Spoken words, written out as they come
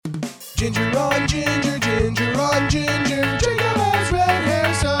Ginger on ginger, ginger on ginger. Ginger has red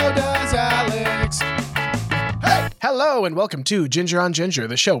hair, so does Alex. Hey! Hello and welcome to Ginger on Ginger,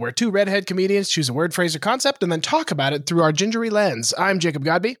 the show where two redhead comedians choose a word, phrase, or concept and then talk about it through our gingery lens. I'm Jacob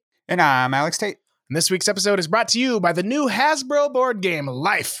Godby. And I'm Alex Tate. And this week's episode is brought to you by the new Hasbro board game,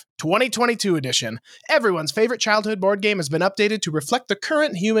 Life 2022 edition. Everyone's favorite childhood board game has been updated to reflect the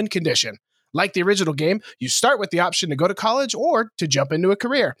current human condition. Like the original game, you start with the option to go to college or to jump into a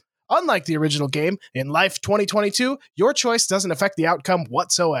career. Unlike the original game, in Life 2022, your choice doesn't affect the outcome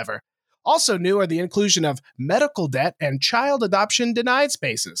whatsoever. Also new are the inclusion of medical debt and child adoption denied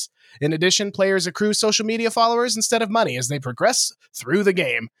spaces. In addition, players accrue social media followers instead of money as they progress through the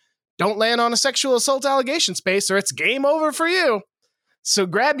game. Don't land on a sexual assault allegation space or it's game over for you. So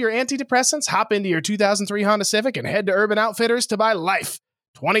grab your antidepressants, hop into your 2003 Honda Civic, and head to Urban Outfitters to buy Life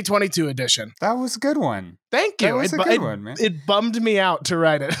 2022 edition. That was a good one. Thank you. That was a good one, man. It bummed me out to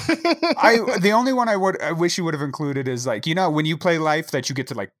write it. The only one I wish you would have included is like, you know, when you play Life that you get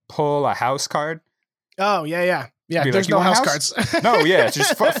to like pull a house card. Oh, yeah. Yeah, Be there's like, no house house? cards. No, yeah, it's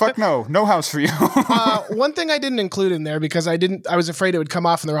just fuck no house for you. One thing I didn't include in there because I was afraid it would come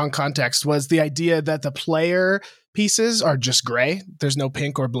off in the wrong context was the idea that the player pieces are just gray. There's no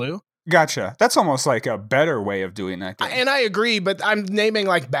pink or blue. Gotcha. That's almost like a better way of doing that. And I agree, but I'm naming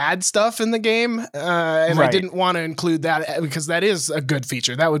like bad stuff in the game, and Right. I didn't want to include that because that is a good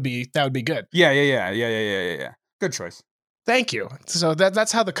feature. That would be good. Yeah. Good choice. Thank you. So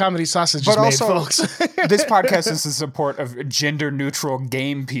that's how the comedy sausage But is made, also, folks. This podcast is in support of gender neutral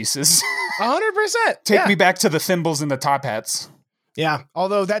game pieces. 100%. Take me back to the thimbles and the top hats. Yeah.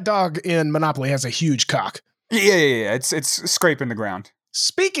 Although that dog in Monopoly has a huge cock. Yeah. It's scraping the ground.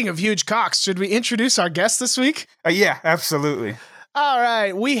 Speaking of huge cocks, should we introduce our guest this week? Yeah, absolutely. All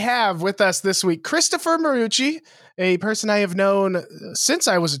right. We have with us this week Christopher Marucci, a person I have known since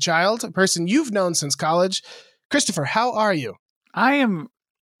I was a child, a person you've known since college. Christopher, how are you? I am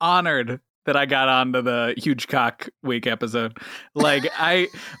honored that I got onto the Huge Cock Week episode. Like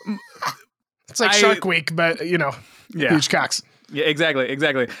It's like Shark Week, but yeah. huge cocks. Yeah, exactly.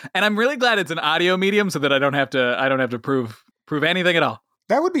 And I'm really glad it's an audio medium so that I don't have to prove anything at all.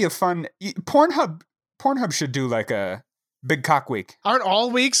 That would be a fun Pornhub should do like a Big Cock Week. Aren't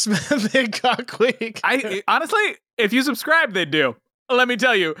all weeks Big Cock Week? I honestly, if you subscribe, they do. Let me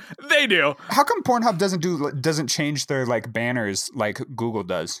tell you, they do. How come Pornhub doesn't change their like banners like Google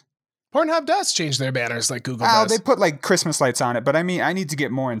does? Pornhub does change their banners like Google Oh, does. they put like Christmas lights on it, but I mean, I need to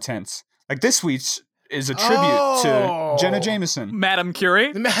get more intense. Like this week's is a tribute to Jenna Jameson. Madam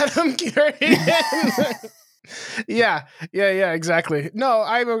Curie. Madam Curie. Yeah, exactly. No,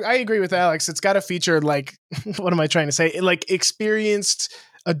 I agree with Alex. It's got to feature like, what am I trying to say? Like experienced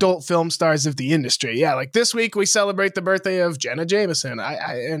adult film stars of the industry. Yeah, like this week we celebrate the birthday of Jenna Jameson.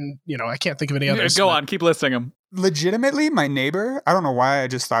 I can't think of any others. Go on, keep listing them. Legitimately, my neighbor, I don't know why I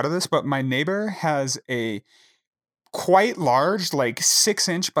just thought of this, but my neighbor has a quite large, like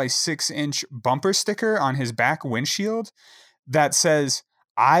 6-inch by 6-inch bumper sticker on his back windshield that says,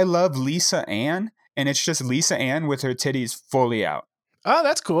 "I love Lisa Ann." And it's just Lisa Ann with her titties fully out. Oh,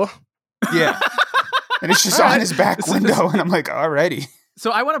 that's cool. Yeah. And it's just on his back window. And I'm like, alrighty. So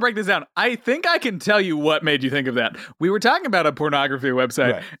I want to break this down. I think I can tell you what made you think of that. We were talking about a pornography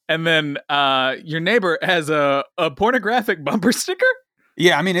website, Right. and then your neighbor has a pornographic bumper sticker?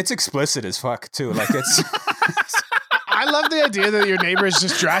 Yeah, I mean, it's explicit as fuck, too. Like, it's... I love the idea that your neighbor is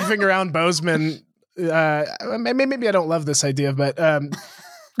just driving around Bozeman. Maybe I don't love this idea, but...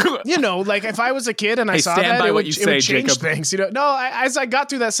 like if I was a kid and I saw stand that, by it what would, you it say, would change Jacob. things. As I got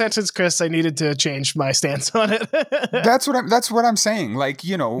through that sentence, Chris, I needed to change my stance on it. That's what I'm saying. Like,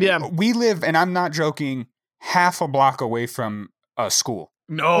 Yeah. we live, and I'm not joking, half a block away from a school.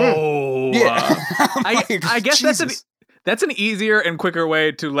 No. Yeah. I guess Jesus. that's an easier and quicker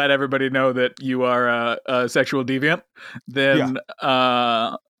way to let everybody know that you are a sexual deviant than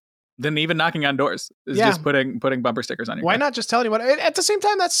even knocking on doors. Is just putting bumper stickers on your Why car. not just tell anyone? At the same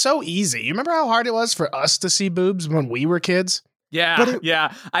time, that's so easy. You remember how hard it was for us to see boobs when we were kids? Yeah.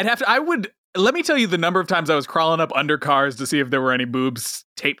 Let me tell you the number of times I was crawling up under cars to see if there were any boobs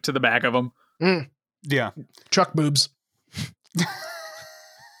taped to the back of them. Yeah. Truck boobs.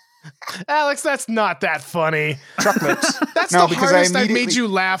 Alex, that's not that funny. Truck lips. That's No, the because hardest I I've made immediately- you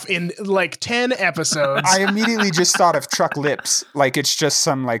laugh in like 10 episodes. I immediately just thought of truck lips. Like, it's just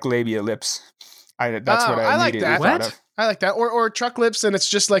some, like, labia lips. That's what I like immediately that. thought What? of. I like that. Or truck lips, and it's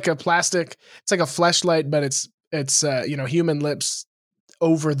just like a plastic. It's like a fleshlight, but it's human lips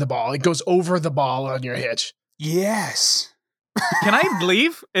over the ball. It goes over the ball on your hitch. Yes. Can I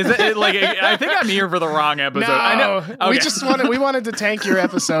leave? Is it like I think I'm here for the wrong episode? No, I know. we Okay. just wanted to tank your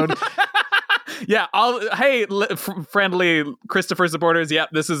episode. Yeah. Hey, friendly Christopher supporters. Yep.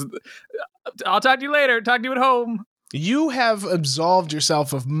 I'll talk to you later. Talk to you at home. You have absolved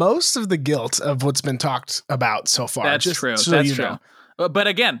yourself of most of the guilt of what's been talked about so far. That's true. That's true. But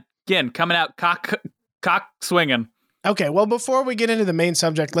again, coming out cock swinging. Okay, well, before we get into the main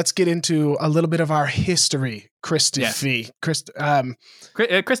subject, let's get into a little bit of our history, Christophy.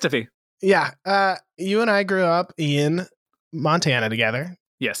 Christophy. Yeah, you and I grew up in Montana together.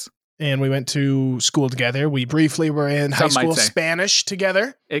 Yes. And we went to school together. We briefly were in high school Spanish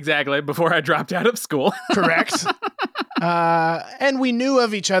together. Exactly, before I dropped out of school. Correct. And we knew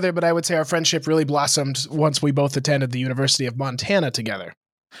of each other, but I would say our friendship really blossomed once we both attended the University of Montana together.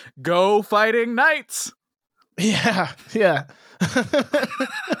 Go Fighting Knights! Yeah.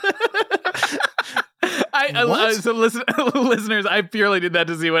 So listeners, I purely did that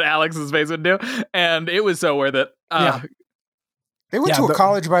to see what Alex's face would do, and it was so worth it. Yeah. They went to a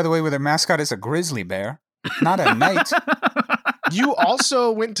college, by the way, where their mascot is a grizzly bear, not a knight. You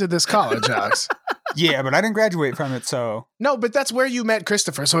also went to this college, Alex. Yeah, but I didn't graduate from it, so... No, but that's where you met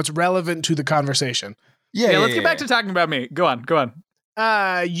Christopher, so it's relevant to the conversation. Yeah, let's get back to talking about me. Go on.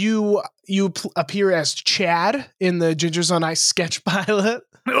 You appear as Chad in the Gingers on Ice sketch pilot.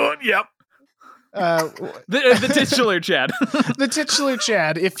 Oh, yep. The titular Chad. The titular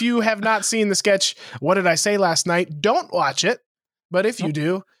Chad. If you have not seen the sketch, What Did I Say Last Night? Don't watch it. But if you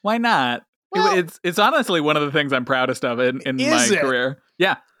do, why not? Well, it's honestly one of the things I'm proudest of in my career.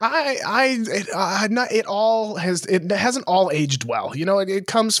 Yeah, it hasn't all aged well. You know, it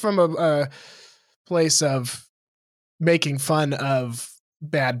comes from a place of making fun of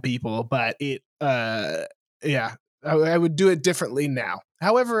bad people, but I would do it differently now.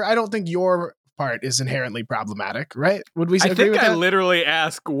 However, I don't think your part is inherently problematic, right? Would we agree with that? I literally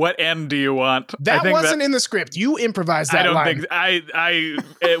ask, what end do you want? That wasn't in the script. You improvised that line. No.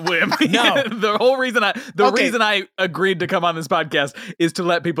 The whole reason reason I agreed to come on this podcast is to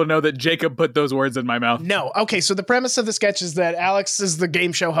let people know that Jacob put those words in my mouth. No. Okay, so the premise of the sketch is that Alex is the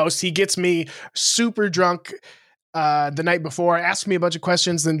game show host. He gets me super drunk the night before, asks me a bunch of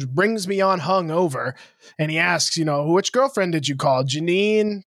questions, then brings me on hungover, and he asks, which girlfriend did you call?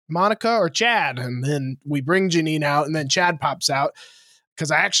 Janine, Monica, or Chad? And then we bring Janine out, and then Chad pops out because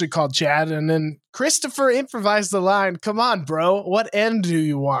I actually called Chad, and then Christopher improvised the line, "Come on, bro, what end do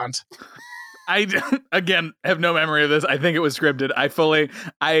you want?" I, again, have no memory of this. I think it was scripted.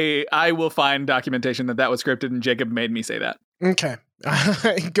 I will find documentation that was scripted, and Jacob made me say that. Okay.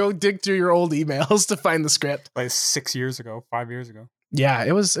 Go dig through your old emails to find the script. Like 5 years ago. Yeah,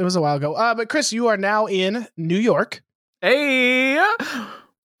 it was a while ago. But Chris, you are now in New York. Hey!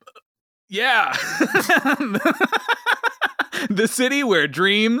 Yeah. The city where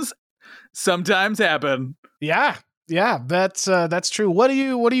dreams sometimes happen. Yeah, that's true. What do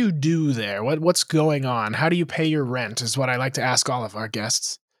you do there? What's going on? How do you pay your rent? Is what I like to ask all of our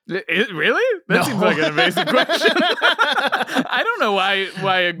guests. Really? That seems like an invasive question. I don't know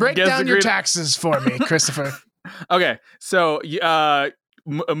why. Break down your taxes for me, Christopher. Okay, so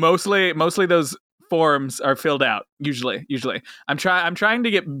mostly those forms are filled out. Usually, I'm trying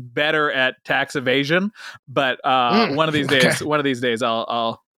to get better at tax evasion, but one of these days,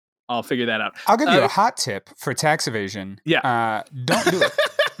 I'll figure that out. I'll give you a hot tip for tax evasion. Yeah, don't do it.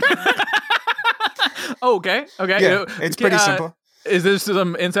 Okay. Yeah, it's pretty simple. Is this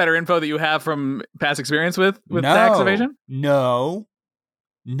some insider info that you have from past experience with tax evasion? No.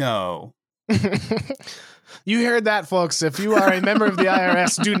 You heard that, folks. If you are a member of the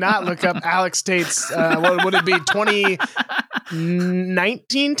IRS, do not look up Alex Tate's, what would it be,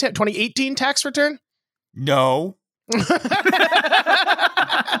 2018 tax return? No.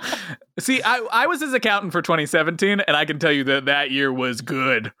 See, I was his accountant for 2017, and I can tell you that year was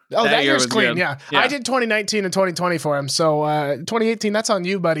good. Oh, that year's clean, yeah. I did 2019 and 2020 for him, so 2018, that's on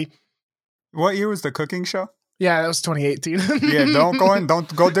you, buddy. What year was the cooking show? Yeah, that was 2018. Yeah, don't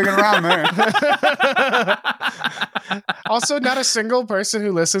go digging around there. Also, not a single person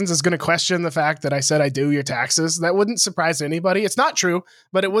who listens is going to question the fact that I said I do your taxes. That wouldn't surprise anybody. It's not true,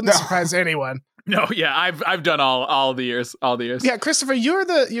 but it wouldn't surprise anyone. No, yeah, I've done all the years. Yeah, Christopher, you're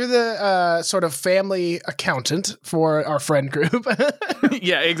the sort of family accountant for our friend group.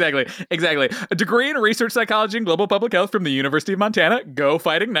 Yeah, exactly. A degree in research psychology and global public health from the University of Montana. Go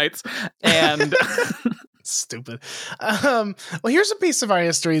Fighting Knights. And stupid. Well, here's a piece of our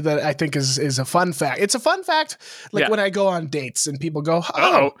history that I think is a fun fact. It's a fun fact, when I go on dates and people go,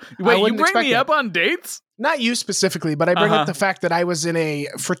 "Oh, wait, you bring me up on dates?" Not you specifically, but I bring up the fact that I was in a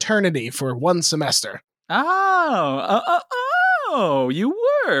fraternity for one semester. Oh, you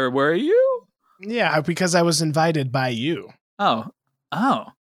were you? Yeah, because I was invited by you. Oh.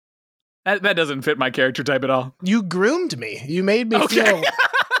 That doesn't fit my character type at all. You groomed me. You made me feel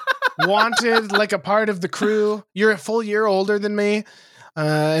wanted, like a part of the crew. You're a full year older than me.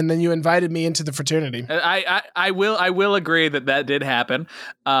 And then you invited me into the fraternity. I will agree that did happen.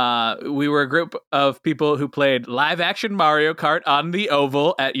 We were a group of people who played live action Mario Kart on the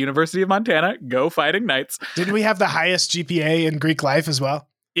Oval at University of Montana. Go Fighting Knights. Didn't we have the highest GPA in Greek life as well?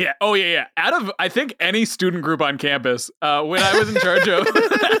 Yeah. Oh, yeah. Out of, I think, any student group on campus, when I was in charge of,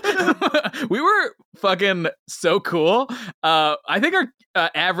 we were fucking so cool. I think our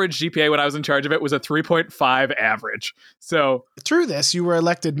average GPA when I was in charge of it was a 3.5 average. So through this, you were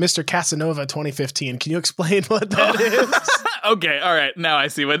elected Mr. Casanova 2015. Can you explain what that is? Okay, all right. Now I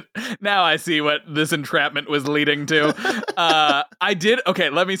see what this entrapment was leading to. I did. Okay,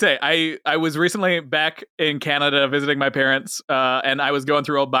 let me say, I was recently back in Canada visiting my parents, and I was going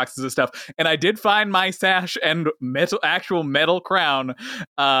through old boxes of stuff, and I did find my sash and actual metal crown.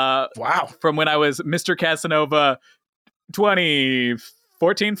 Wow! From when I was Mr. Casanova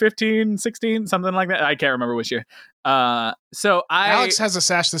 2014, 15, 16, something like that. I can't remember which year. Alex has a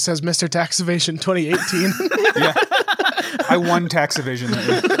sash that says Mr. Tax Evasion 2018. Yeah. I won tax evasion that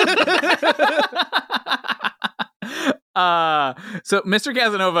year. So Mr.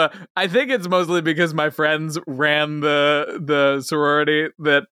 Casanova, I think it's mostly because my friends ran the sorority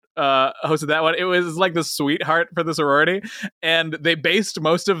that hosted that one. It was like the sweetheart for the sorority, and they based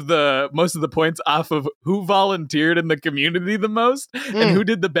most of the points off of who volunteered in the community the most and who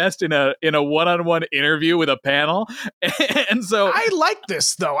did the best in a one-on-one interview with a panel. And so I like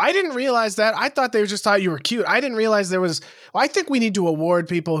this though. I didn't realize that. I thought they just thought you were cute. I didn't realize there was. I think we need to award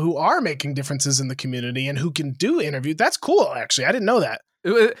people who are making differences in the community and who can do interviews. That's cool. Actually, I didn't know that.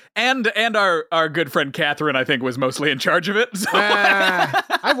 And our good friend Catherine, I think, was mostly in charge of it. So.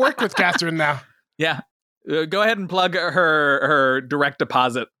 I work with Catherine now. Yeah. Go ahead and plug her direct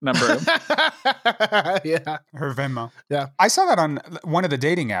deposit number. Yeah. her Venmo. Yeah. I saw that on one of the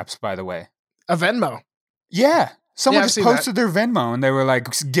dating apps, by the way. A Venmo. Yeah. Someone Yeah, just posted their Venmo and they were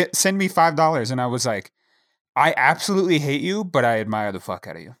like, send me $5. And I was like, I absolutely hate you, but I admire the fuck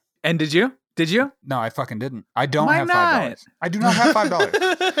out of you. And did you? Did you? No, I fucking didn't. I don't Why have $5. not? I do not have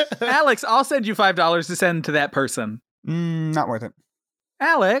 $5. Alex, I'll send you $5 to send to that person. Not worth it.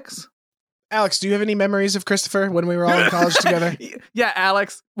 Alex, do you have any memories of Christopher when we were all in college together? Yeah,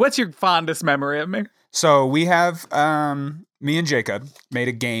 Alex, what's your fondest memory of me? So we have, me and Jacob made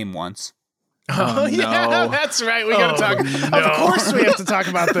a game once. Oh, yeah, no. that's right. We got to talk. No. Of course we have to talk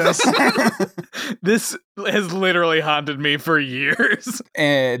about this. This has literally haunted me for years.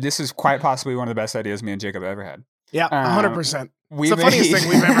 And this is quite possibly one of the best ideas me and Jacob ever had. Yeah, 100%. It's the funniest thing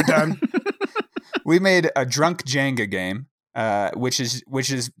we've ever done. We made a drunk Jenga game, which is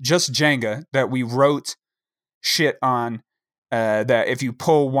just Jenga that we wrote shit on. That if you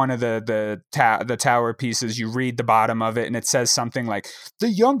pull one of the tower pieces, you read the bottom of it, and it says something like "the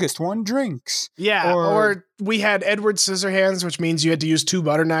youngest one drinks." Yeah, or we had Edward Scissorhands, which means you had to use 2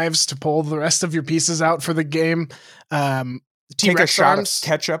 butter knives to pull the rest of your pieces out for the game. Take a shot arms. of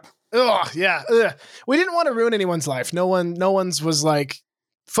ketchup. Oh yeah, we didn't want to ruin anyone's life. No one's was like,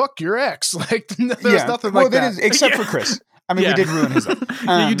 "Fuck your ex." Like there was nothing like that. Except for Chris. I mean, we did ruin his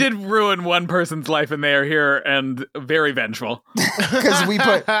life. You did ruin one person's life, and they are here and very vengeful. Because we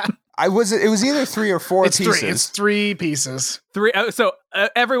put, it was either 3 or 4 pieces. It's 3 pieces. 3. So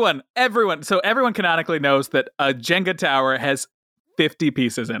everyone canonically knows that a Jenga tower has 50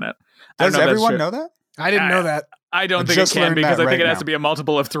 pieces in it. Does everyone know that? I didn't know that. I don't think it can because I think it has to be a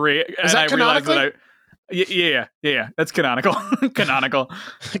multiple of 3. Is that canonically? Yeah. That's canonical. Canonical.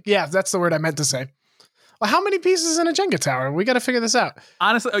 Yeah, that's the word I meant to say. Well, how many pieces in a Jenga tower? We got to figure this out.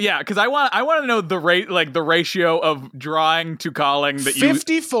 Honestly, yeah, because I want to know the rate, like the ratio of drawing to calling that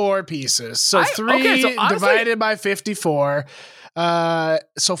 54 pieces. So 3 divided by 54. So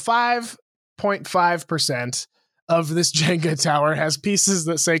 5.5% of this Jenga tower has pieces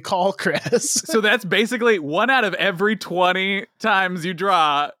that say "call Chris." So that's basically 1 out of every 20 times you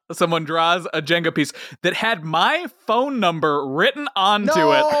draw, someone draws a Jenga piece that had my phone number written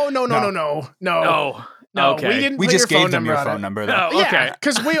onto it. No. No, okay. we just gave them your phone number. Though. Oh, okay. Yeah,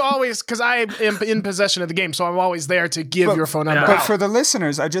 because I am in possession of the game, so I'm always there to give your phone number. But for the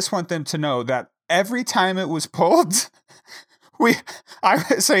listeners, I just want them to know that every time it was pulled,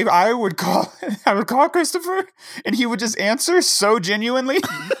 I would call Christopher, and he would just answer so genuinely,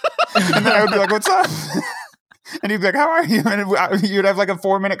 and then I would be like, "What's up?" And he'd be like, "How are you?" And you'd have like a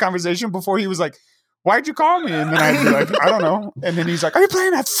 4-minute conversation before he was like, why'd you call me? And then I'd be like, I don't know. And then he's like, are you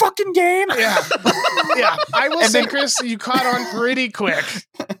playing that fucking game? Yeah. Yeah. I will say, Chris, you caught on pretty quick.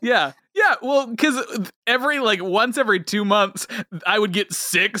 Yeah. Yeah, well, because once every 2 months, I would get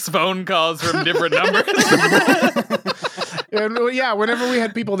 6 phone calls from different numbers. And, yeah, whenever we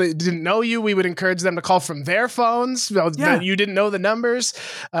had people that didn't know you, we would encourage them to call from their phones. That you didn't know the numbers.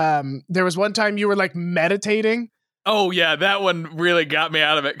 There was one time you were like meditating. Oh yeah, that one really got me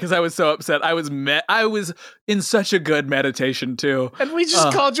out of it because I was so upset. I was in such a good meditation too, and we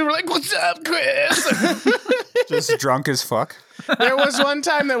just called you. We're like, "What's up, Chris?" Just drunk as fuck. There was one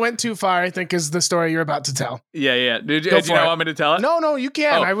time that went too far, I think, is the story you're about to tell. Yeah. Did you not want me to tell it? No, you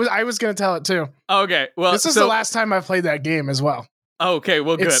can. Oh. I was going to tell it too. Okay, well, this is the last time I played that game as well. Okay,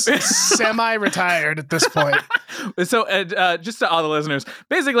 well, good. It's semi-retired at this point. So, just to all the listeners,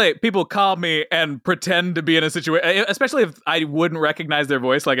 basically, people call me and pretend to be in a situation, especially if I wouldn't recognize their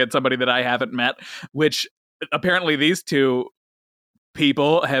voice, like it's somebody that I haven't met, which apparently these two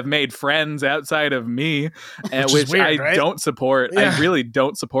people have made friends outside of me, which weird, I don't support. Yeah. I really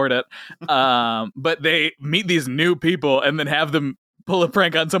don't support it. But they meet these new people and then have them pull a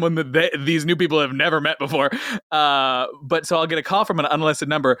prank on someone that these new people have never met before. But so I'll get a call from an unlisted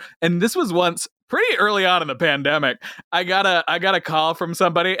number. And this was once pretty early on in the pandemic. I got a call from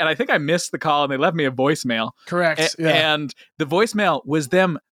somebody, and I think I missed the call, and they left me a voicemail. Correct. And the voicemail was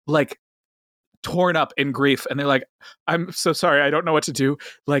them like torn up in grief, and they're like, I'm so sorry, I don't know what to do,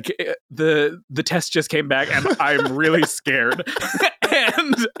 like the test just came back and I'm really scared.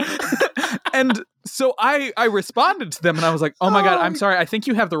 and so I responded to them, and I was like, oh my god, I'm sorry, I think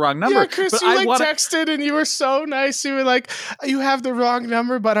you have the wrong number. Yeah, Chris, but you texted and you were so nice. You were like, you have the wrong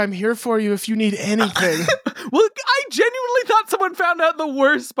number, but I'm here for you if you need anything. Well, I genuinely thought someone found out the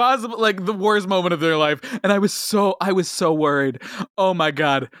worst possible, like the worst moment of their life, and I was so worried. Oh my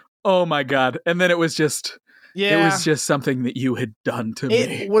god. And then it was just something that you had done to me.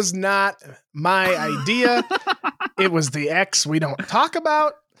 It was not my idea. It was the ex we don't talk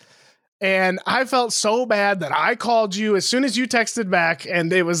about. And I felt so bad that I called you as soon as you texted back,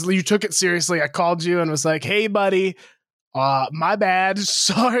 and you took it seriously. I called you and was like, hey buddy, my bad.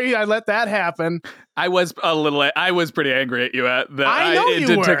 Sorry I let that happen. I was pretty angry at you at that. I know it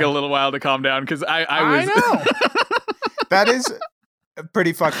did take a little while to calm down because I know. That is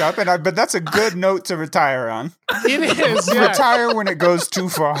pretty fucked up, but that's a good note to retire on. It is. Yeah. Retire when it goes too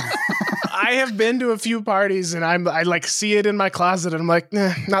far. I have been to a few parties, and I like see it in my closet, and I'm like,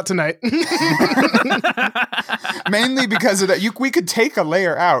 not tonight. Mainly because of that. We could take a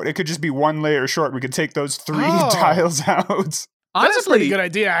layer out. It could just be one layer short. We could take those 3 tiles out. Honestly, that's a pretty good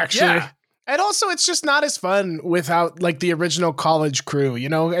idea, actually. Yeah. And also, it's just not as fun without like the original college crew. You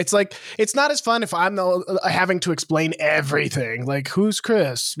know, it's like it's not as fun if I'm having to explain everything. Like, who's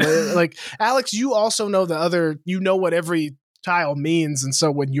Chris? Like, Alex, you also know what every tile means, and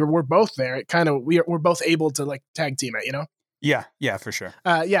so when we're both there, it kind of we're both able to like tag team it. You know? Yeah, for sure.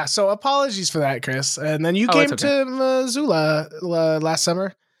 So apologies for that, Chris. And then you came to Missoula last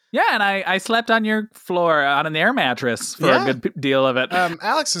summer. Yeah, and I slept on your floor on an air mattress for a good deal of it.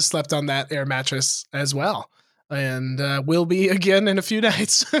 Alex has slept on that air mattress as well, and will be again in a few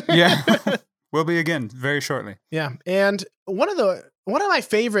nights. Yeah, will be again very shortly. Yeah, and one of my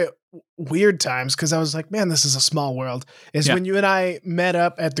favorite weird times, because I was like, man, this is a small world, is when you and I met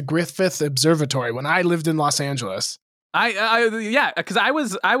up at the Griffith Observatory when I lived in Los Angeles. Because I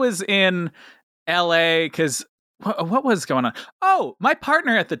was in LA because. What was going on? Oh, my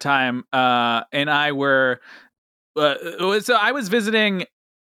partner at the time and I were so I was visiting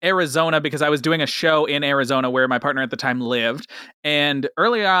Arizona because I was doing a show in Arizona where my partner at the time lived. And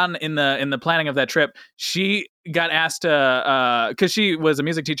early on in the planning of that trip, she got asked to because she was a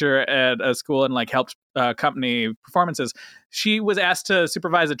music teacher at a school and like helped company performances. She was asked to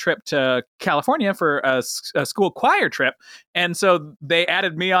supervise a trip to California for a school choir trip. And so they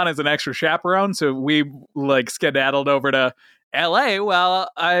added me on as an extra chaperone. So we like skedaddled over to LA while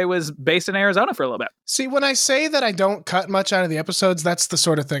I was based in Arizona for a little bit. See, when I say that I don't cut much out of the episodes, that's the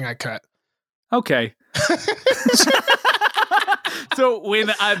sort of thing I cut. Okay. So when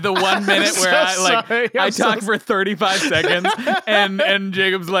the 1 minute where I talk for 35 seconds and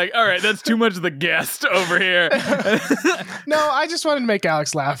Jacob's like, all right, that's too much of the guest over here. No, I just wanted to make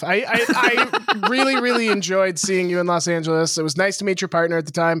Alex laugh. I really, really enjoyed seeing you in Los Angeles. It was nice to meet your partner at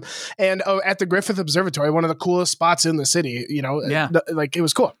the time. And at the Griffith Observatory, one of the coolest spots in the city, you know, like it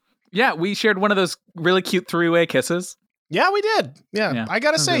was cool. Yeah, we shared one of those really cute 3-way kisses. Yeah, we did. Yeah. I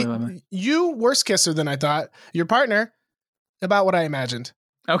gotta say, really you worse kisser than I thought. Your partner, about what I imagined.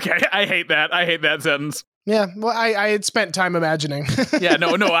 Okay, I hate that. I hate that sentence. Yeah, well, I had spent time imagining. Yeah,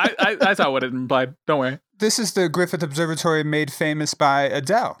 no, I saw what it implied. Don't worry. This is the Griffith Observatory made famous by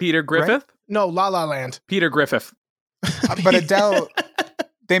Adele. Peter Griffith? No, La La Land. Peter Griffith. But Adele,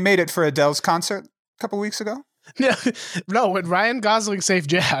 they made it for Adele's concert a couple weeks ago. No, when Ryan Gosling saved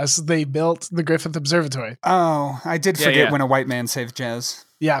jazz, they built the Griffith Observatory. Oh, I did forget yeah. when a white man saved jazz.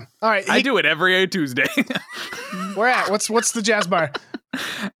 Yeah. All right. I do it every Tuesday. Where at? What's the jazz bar?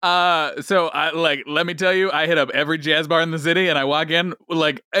 So let me tell you, I hit up every jazz bar in the city, and I walk in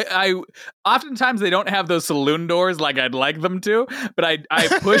like I oftentimes they don't have those saloon doors like I'd like them to, but I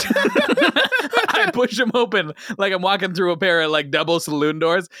push I push them open like I'm walking through a pair of like double saloon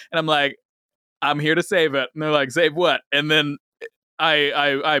doors, and I'm like, I'm here to save it. And they're like, save what? And then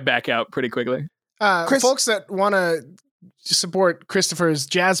I back out pretty quickly. Folks that want to support Christopher's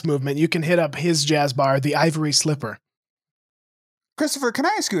jazz movement, you can hit up his jazz bar, the Ivory Slipper. Christopher, can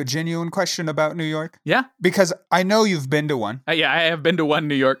I ask you a genuine question about New York? Yeah. Because I know you've been to one. Yeah, I have been to one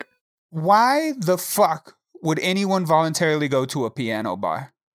New York. Why the fuck would anyone voluntarily go to a piano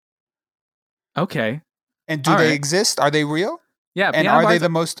bar? Okay. And do All they right. exist? Are they real? Yeah. And are they the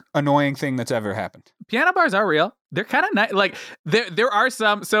most annoying thing that's ever happened? Piano bars are real. They're kind of nice. Like there are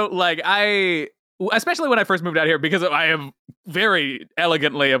some. So like especially when I first moved out here, because I have very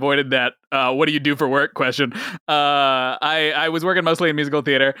elegantly avoided that what do you do for work question. I was working mostly in musical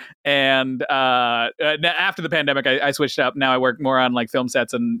theater, and after the pandemic I switched up. Now I work more on like film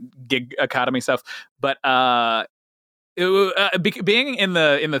sets and gig economy stuff. But being in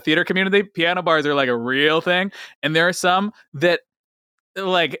the theater community, piano bars are like a real thing, and there are some that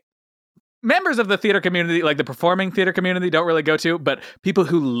like members of the theater community, like the performing theater community, don't really go to, but people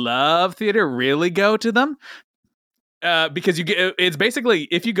who love theater really go to them. Because it's basically,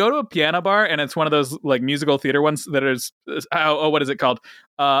 if you go to a piano bar and it's one of those like musical theater ones that is, what is it called?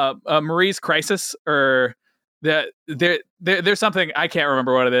 Marie's Crisis, or there's something, I can't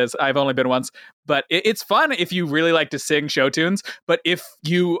remember what it is. I've only been once, but it's fun if you really like to sing show tunes. But if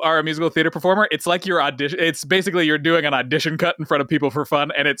you are a musical theater performer, it's like your audition. It's basically you're doing an audition cut in front of people for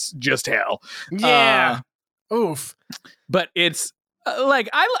fun, and it's just hell. Yeah. Oof. But it's like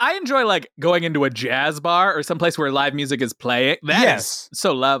I enjoy like going into a jazz bar or someplace where live music is playing. That is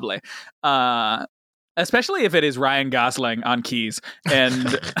so lovely. Especially if it is Ryan Gosling on keys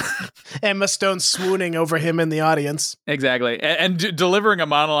and Emma Stone swooning over him in the audience. Exactly. And delivering a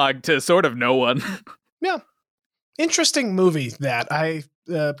monologue to sort of no one. Yeah. Interesting movie that. I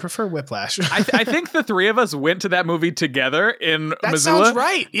prefer Whiplash. I think the three of us went to that movie together in that Missoula. Sounds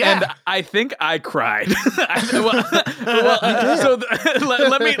right. Yeah. And I think I cried.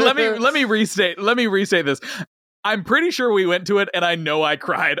 Let me restate this. I'm pretty sure we went to it, and I know I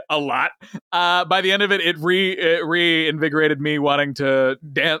cried a lot. By the end of it, it reinvigorated me wanting to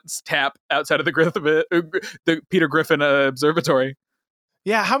dance tap outside of the Peter Griffin Observatory.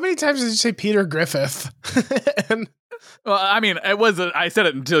 Yeah, how many times did you say Peter Griffith? Well, I mean, I said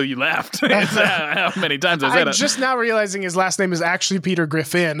it until you laughed. How many times I said it? I'm just now realizing his last name is actually Peter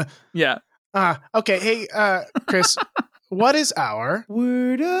Griffin. Yeah. Okay. Hey, Chris, what is our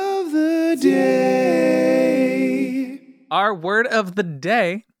word of the day? Our word of the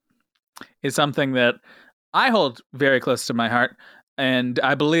day is something that I hold very close to my heart, and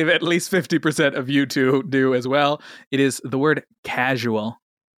I believe at least 50% of you two do as well. It is the word casual.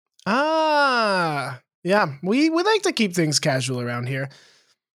 Yeah. We like to keep things casual around here.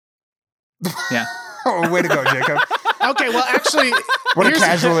 Yeah. Oh, way to go, Jacob. Okay, well, actually... What a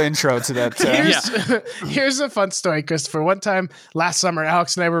casual intro to that. Here's a fun story, Christopher. One time last summer,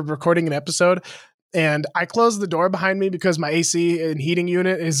 Alex and I were recording an episode, and I closed the door behind me because my AC and heating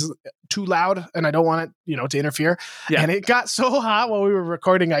unit is too loud, and I don't want it, to interfere. Yeah. And it got so hot while we were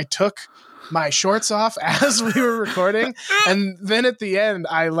recording, I took my shorts off as we were recording. And then at the end,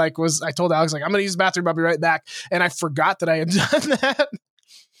 I told Alex, I'm going to use the bathroom. I'll be right back. And I forgot that I had done that.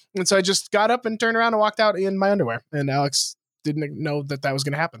 And so I just got up and turned around and walked out in my underwear. And Alex didn't know that was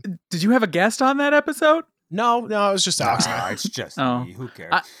going to happen. Did you have a guest on that episode? No, it was just Alex. It's just me. Who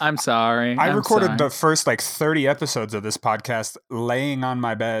cares? I'm sorry. I recorded the first 30 episodes of this podcast laying on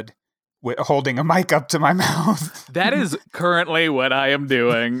my bed, holding a mic up to my mouth. That is currently what I am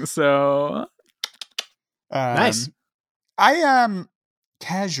doing. So nice. I am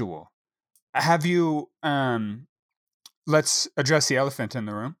casual. Have you? Let's address the elephant in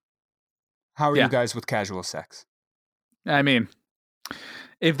the room. How are you guys with casual sex? I mean,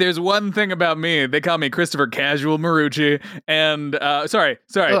 if there's one thing about me, they call me Christopher Casual Marucci, and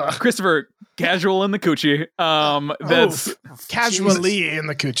Christopher Casual in the Coochie. That's casually in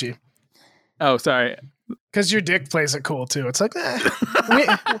the Coochie. Oh, sorry. Because your dick plays it cool too. It's like,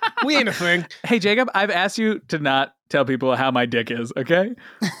 we ain't a thing. Hey, Jacob, I've asked you to not tell people how my dick is, okay?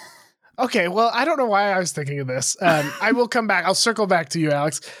 Okay, well, I don't know why I was thinking of this. I will come back. I'll circle back to you,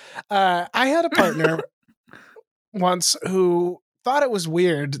 Alex. I had a partner once who thought it was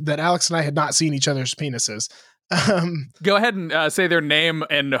weird that Alex and I had not seen each other's penises. Go ahead and say their name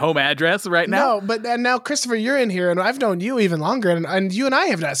and home address right now. No, but now, Christopher, you're in here, and I've known you even longer, and you and I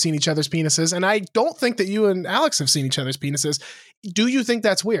have not seen each other's penises, and I don't think that you and Alex have seen each other's penises. Do you think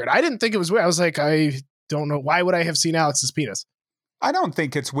that's weird? I didn't think it was weird. I was like, I don't know. Why would I have seen Alex's penis? I don't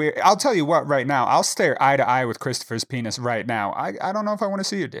think it's weird. I'll tell you what, right now, I'll stare eye to eye with Christopher's penis right now. I don't know if I want to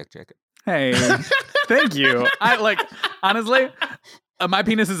see your dick, Jacob. Hey, thank you. Honestly, my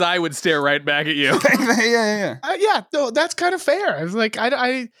penis's eye would stare right back at you. Yeah. Yeah, no, that's kind of fair. I was like,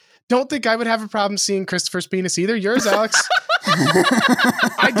 I don't think I would have a problem seeing Christopher's penis either. Yours, Alex.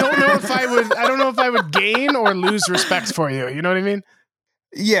 I don't know if I would gain or lose respect for you. You know what I mean?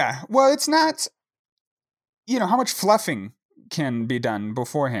 Yeah. Well, it's not, how much fluffing can be done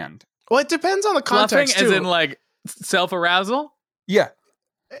beforehand. Well, it depends on the context, Fluffing, too. as in like self-arousal? Yeah.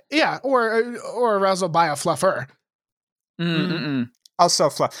 Yeah, or arousal by a fluffer. I'll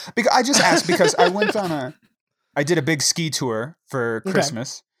self-fluff. Because I just asked because I did a big ski tour for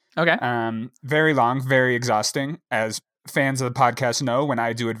Christmas. Okay. Very long, very exhausting. As fans of the podcast know, when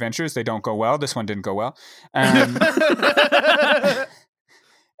I do adventures, they don't go well. This one didn't go well.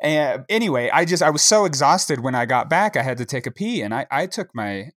 Anyway, I was so exhausted when I got back, I had to take a pee, and I took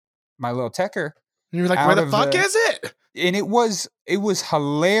my little tecker. And you were like, where the fuck is it? And it was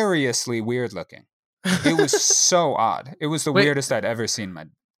hilariously weird looking. It was so odd. It was the weirdest I'd ever seen my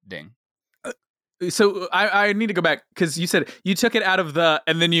ding. So I need to go back because you said you took it out of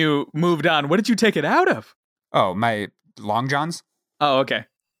and then you moved on. What did you take it out of? Oh, my long johns. Oh, okay.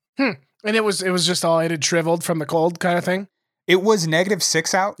 And it was just all it had shriveled from the cold kind of thing. It was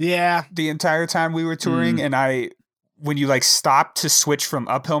 -6 out. Yeah. The entire time we were touring, and when you stopped to switch from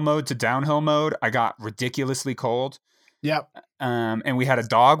uphill mode to downhill mode, I got ridiculously cold. Yep. And we had a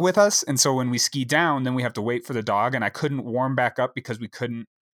dog with us, and so when we ski down, then we have to wait for the dog, and I couldn't warm back up because we couldn't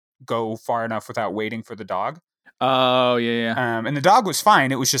go far enough without waiting for the dog. Oh, yeah. And the dog was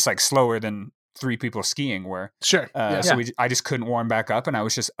fine. It was just slower than 3 people skiing were. Sure. So I just couldn't warm back up, and I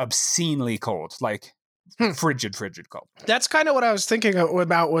was just obscenely cold, frigid cold. That's kind of what I was thinking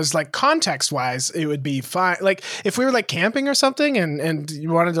about was context wise, it would be fine. Like if we were camping or something and you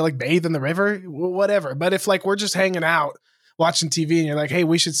wanted to bathe in the river, whatever. But if we're just hanging out watching TV and you're like, hey,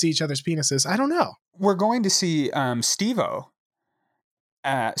 we should see each other's penises. I don't know. We're going to see Steve-O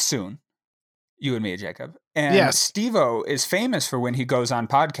soon. You and me, Jacob. And yes. Steve-O is famous for when he goes on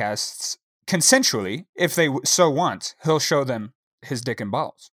podcasts consensually, if they so want, he'll show them his dick and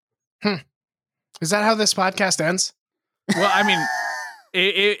balls. Is that how this podcast ends? Well, I mean,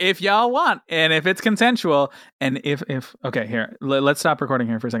 if y'all want, and if it's consensual, and if okay, here, let's stop recording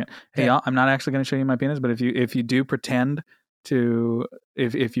here for a second. Hey, y'all, I'm not actually going to show you my penis, but if you do pretend to,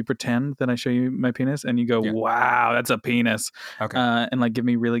 if you pretend that I show you my penis and you go, wow, that's a penis, okay, and give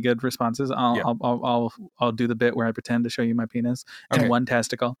me really good responses, I'll do the bit where I pretend to show you my penis and one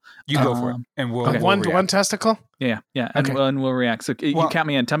testicle. You go for it, and we'll one testicle. Yeah, okay. and we'll react. So you count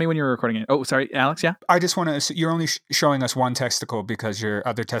me in. Tell me when you're recording it. Oh, sorry, Alex. Yeah, I just want to. You're only showing us one testicle because your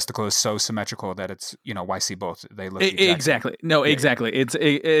other testicle is so symmetrical that it's why see both. They look exactly. No, exactly.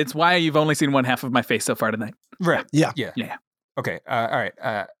 It's why you've only seen one half of my face so far tonight. Right. Yeah. Okay. All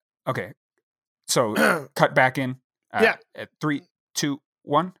right. Okay. So cut back in. At 3, 2,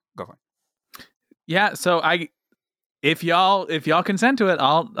 1, go for it. Yeah. So if y'all consent to it,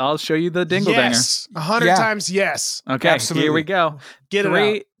 I'll show you the dingle danger. Yes, 100 times yes. Okay. Absolutely. Here we go. Get 3,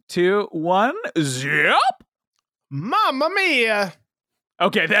 it out. 2, 1. Zip. Mamma mia.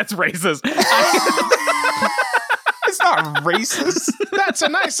 Okay, that's racist. It's not racist. That's a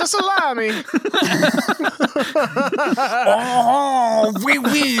nice salami. Oh,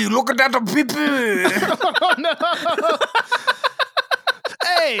 oui, look at that people. Oh, no.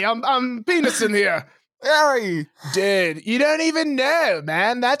 Hey, I'm penis in here. Hey. Dude, you don't even know,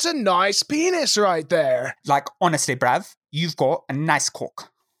 man. That's a nice penis right there. Honestly, bruv, you've got a nice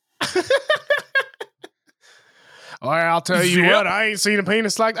cock. All right, I'll tell you what. I ain't seen a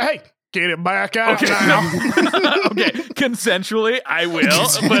penis like that. Hey, get it back out now. Okay, consensually, I will,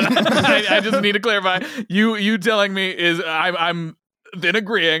 but I just need to clarify. You telling me is I'm then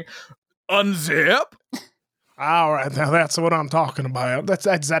agreeing. Unzip. All right, now that's what I'm talking about. Is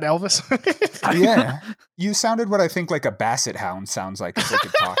that Elvis? Yeah, you sounded what I think a basset hound sounds like if they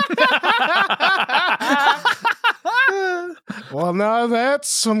could talk. Well, now that's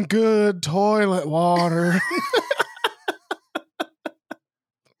some good toilet water.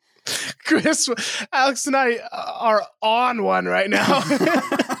 Chris, Alex and I are on one right now.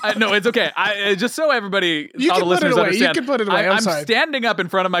 No, it's okay. I just so everybody, You all can the put it listeners away. understand. You can put it away. I'm I'm sorry. standing up in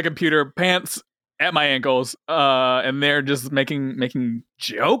front of my computer, pants at my ankles, and they're just making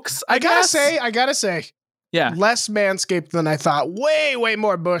jokes. I gotta say, yeah, less Manscaped than I thought. Way, way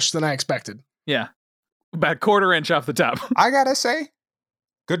more bush than I expected. yeah, about a quarter inch off the top. I gotta say,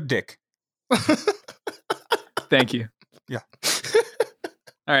 good dick. Thank you. Yeah.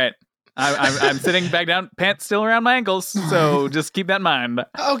 All right. I'm sitting back down, pants still around my ankles, so just keep that in mind.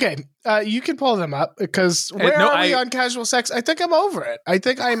 Okay, you can pull them up because where are we on casual sex? I think I'm over it. I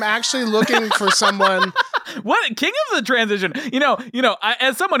think I'm actually looking for someone. What king of the transition?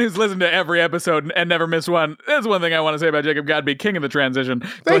 As someone who's listened to every episode and never missed one, that's one thing I want to say about Jacob Godby, king of the transition. Go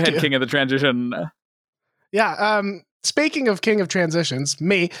Thank ahead, you. king of the transition. Yeah. Speaking of king of transitions,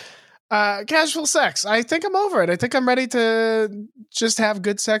 me. Casual sex. I think I'm over it. I think I'm ready to just have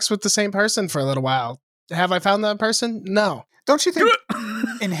good sex with the same person for a little while. Have I found that person? No. Don't you think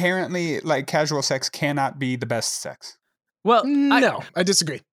inherently, like, casual sex cannot be the best sex? Well, No, I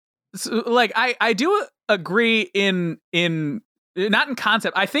disagree. I do agree in not in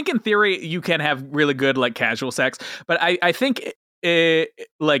concept. I think in theory you can have really good like casual sex, but I think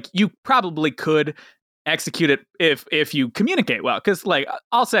like you probably could execute it if you communicate well, because like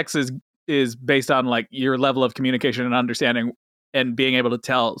all sex is based on like your level of communication and understanding and being able to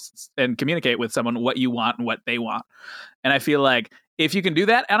tell and communicate with someone what you want and what they want. And I feel like if you can do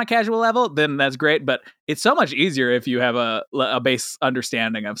that on a casual level, then that's great. But it's so much easier if you have a base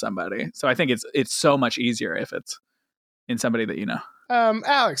understanding of somebody. So I think it's so much easier if it's in somebody that you know.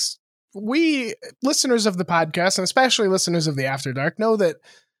 Alex, we listeners of the podcast and especially listeners of the After Dark know that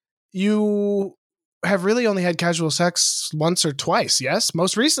you have really only had casual sex once or twice. Yes,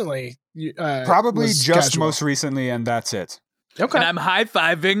 most recently, Probably was just casual. most recently, and that's it. Okay. And I'm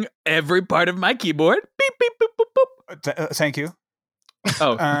high-fiving every part of my keyboard. Beep, beep, boop, boop, boop. Thank you.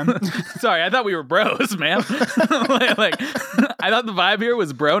 Oh, Sorry, I thought we were bros, man. like, I thought the vibe here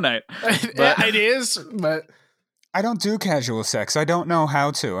was bro night. Yeah, it is, but I don't do casual sex. I don't know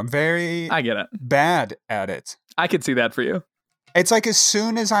how to. I'm very I get it. bad at it. I could see that for you. It's like as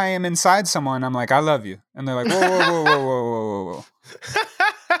soon as I am inside someone, I'm like, I love you. And they're like, whoa, whoa, whoa, whoa, whoa, whoa, whoa.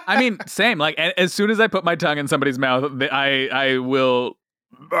 I mean, same. Like, as soon as I put my tongue in somebody's mouth, I will.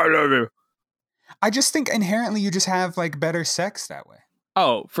 I love you. I just think inherently you just have like better sex that way.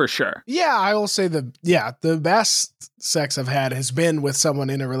 Oh, for sure. yeah, I will say the best sex I've had has been with someone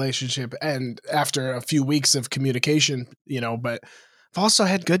in a relationship and after a few weeks of communication, but I've also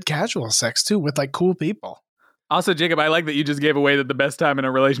had good casual sex too with like cool people. Also, Jacob, I like that you just gave away that the best time in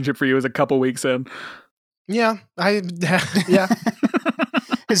a relationship for you is a couple weeks in. Yeah, yeah.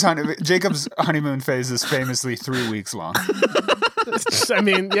 Jacob's honeymoon phase is famously 3 weeks long. I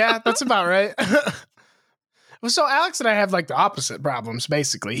mean, yeah, that's about right. So Alex and I have like the opposite problems,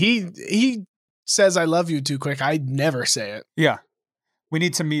 basically. He says I love you too quick. I never say it. Yeah. We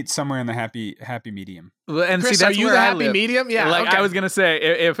need to meet somewhere in the happy medium. And Chris, see, that's are you where the I happy live. medium? Yeah. Like okay. I was gonna say,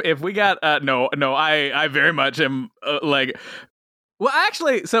 if we got no, I very much am like. Well,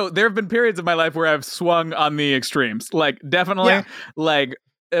 actually, so there have been periods of my life where I've swung on the extremes. Like definitely, Yeah. like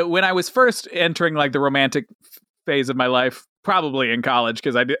when I was first entering like the romantic phase of my life, probably in college,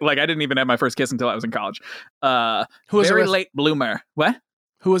 because I didn't even have my first kiss until I was in college. Who was it very with? late bloomer. What?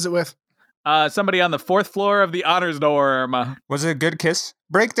 Who was it with? Somebody on the 4th floor of the honors dorm. Was it a good kiss?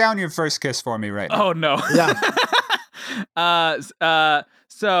 Break down your first kiss for me right now. Oh no. Yeah.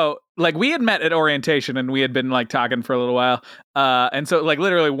 So like we had met at orientation and we had been like talking for a little while. And so like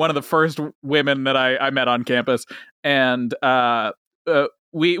literally one of the first women that I met on campus, and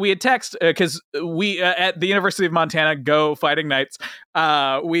we had text because we at the University of Montana go Fighting Knights.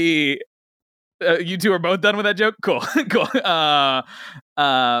 You two are both done with that joke? Cool. Cool.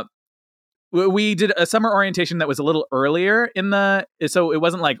 We did a summer orientation that was a little earlier so it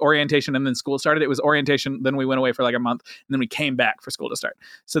wasn't like orientation and then school started. It was orientation, then we went away for like a month, and then we came back for school to start.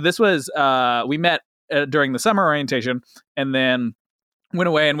 So this was, we met during the summer orientation and then went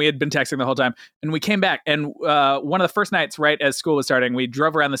away, and we had been texting the whole time, and we came back, and one of the first nights right as school was starting, we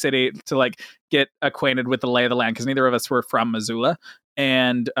drove around the city to like get acquainted with the lay of the land, because neither of us were from Missoula.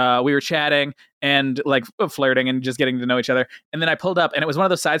 And we were chatting and like flirting and just getting to know each other. And then I pulled up, and it was one of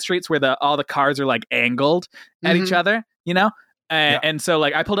those side streets where all the cars are like angled at each other, And so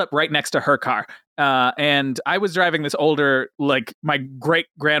like I pulled up right next to her car, and I was driving this older, like my great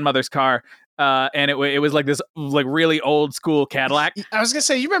grandmother's car. And it was like this like really old school Cadillac. I was gonna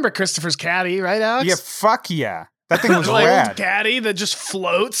say, you remember Christopher's caddy, right, Alex? Yeah, fuck yeah. That thing was Like rad. old caddy that just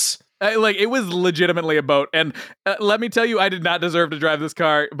floats. Like it was legitimately a boat, and let me tell you, I did not deserve to drive this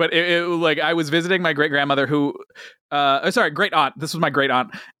car. But like I was visiting my great grandmother, who, great aunt. This was my great aunt,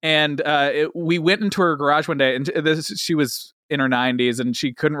 and we went into her garage one day, and she was in her 90s, and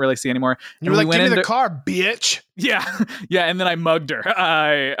she couldn't really see anymore. You were like, "Give me the car, bitch." Yeah, yeah, and then I mugged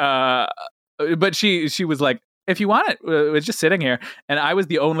her. But she was like, if you want it, it's just sitting here. And I was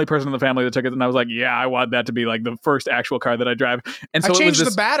the only person in the family that took it. And I was like, yeah, I want that to be like the first actual car that I drive. And so I changed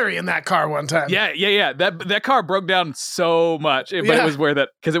the battery in that car one time. Yeah. That car broke down so much, but it was worth it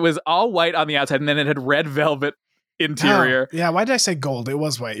because it was all white on the outside and then it had red velvet interior. Oh, yeah. Why did I say gold? It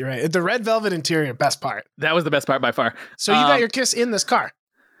was white. You're right. The red velvet interior, best part. That was the best part by far. So you got your kiss in this car.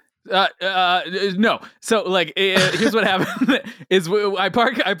 No. So like, here's what happened: is I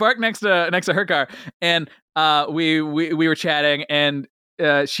park next to her car, and we were chatting, and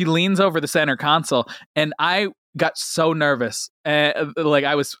she leans over the center console, and I got so nervous, like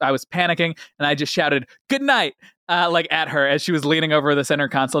I was panicking, and I just shouted "Good night," like at her as she was leaning over the center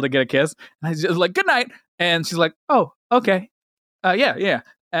console to get a kiss, and I was just like "Good night," and she's like, "Oh, okay, yeah."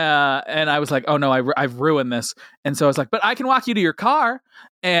 And I was like, oh no, I've ruined this. And so I was like, but I can walk you to your car.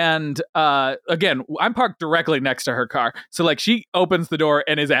 And again, I'm parked directly next to her car. So like she opens the door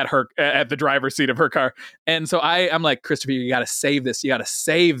and is at the driver's seat of her car. And so I'm like, Christopher, you got to save this. You got to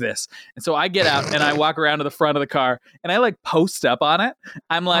save this. And so I get out and I walk around to the front of the car and I like post up on it.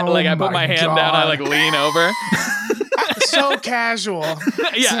 I'm like, I put my hand down, I like lean over. So casual.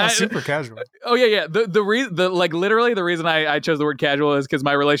 Yeah, super casual. Oh yeah. The reason I chose the word casual is because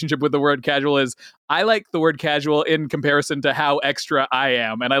my relationship with the word casual is I like the word casual in comparison to how extra I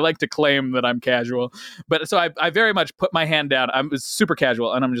am, and I like to claim that I'm casual. But so I very much put my hand down. I'm super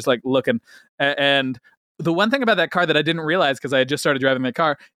casual, and I'm just like looking. And the one thing about that car that I didn't realize because I had just started driving that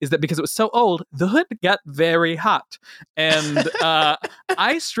car is that because it was so old, the hood got very hot. And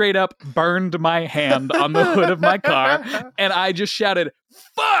I straight up burned my hand on the hood of my car and I just shouted,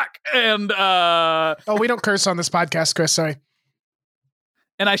 fuck! And oh, we don't curse on this podcast, Chris, sorry.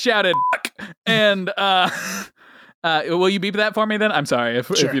 And I shouted, fuck! And will you beep that for me then? I'm sorry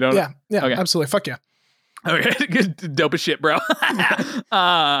if you don't. Yeah, okay. Absolutely. Fuck yeah. Okay, dope as shit, bro. So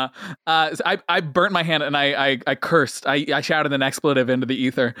I burnt my hand and I cursed. I shouted an expletive into the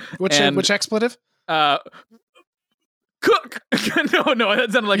ether. Which expletive? Cook. no,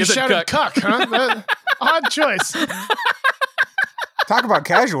 that sounded like you it said shouted cuck, huh? Odd choice. Talk about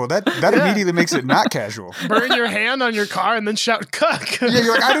casual. That immediately makes it not casual. Burn your hand on your car and then shout cuck. Yeah,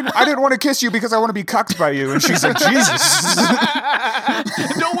 you're like, I didn't want to kiss you because I want to be cucked by you. And she's like, Jesus.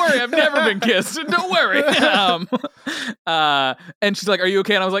 Don't worry, I've never been kissed. Don't worry. And she's like, are you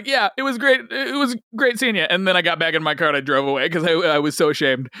okay? And I was like, yeah, it was great. It was great seeing you. And then I got back in my car and I drove away because I was so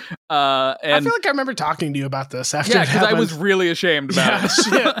ashamed. And I feel like I remember talking to you about this after. Yeah, because I was really ashamed about it.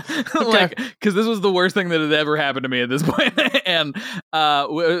 Shit. Okay. Like, because this was the worst thing that had ever happened to me at this point. And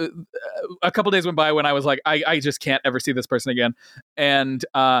a couple days went by when I was like, I just can't ever see this person again. And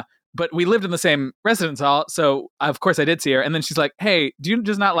but we lived in the same residence hall, so of course I did see her. And then she's like, hey, do you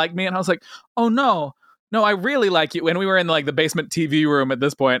just not like me? And I was like, oh no, I really like you. When we were in like the basement TV room at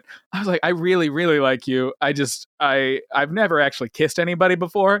this point, I was like, I really, really like you. I've never actually kissed anybody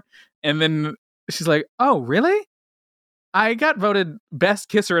before. And then she's like, oh really? I got voted best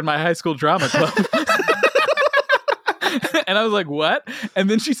kisser in my high school drama club. And I was like, what? And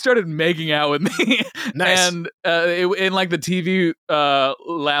then she started making out with me. Nice. And in like the TV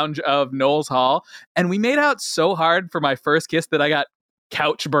lounge of Knowles Hall. And we made out so hard for my first kiss that I got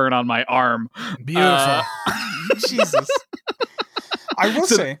couch burn on my arm. Beautiful. Jesus. I will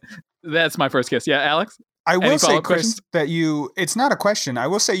say. That's my first kiss. Yeah, Alex? I will say, Chris, questions? that it's not a question. I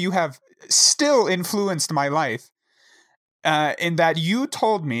will say you have still influenced my life. In that you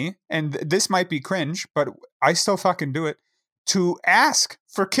told me, and this might be cringe, but I still fucking do it, to ask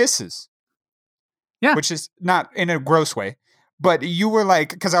for kisses. Yeah. Which is not in a gross way. But you were like,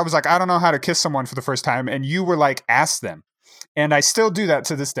 because I was like, I don't know how to kiss someone for the first time. And you were like, ask them. And I still do that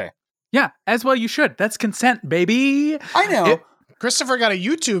to this day. Yeah, as well you should. That's consent, baby. I know. Christopher got a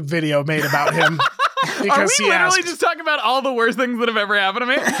YouTube video made about him. Are we literally just talking about all the worst things that have ever happened to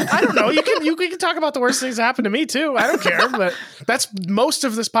me? I don't know. You can talk about the worst things that happened to me too. I don't care. But that's most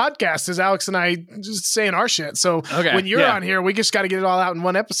of this podcast is Alex and I just saying our shit. So when you're on here, we just got to get it all out in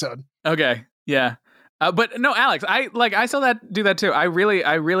one episode. Okay. Yeah. But no, Alex, I still do that too. I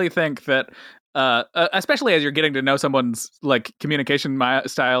really think that especially as you're getting to know someone's like communication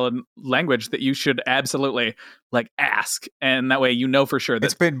style and language, that you should absolutely like ask, and that way you know for sure that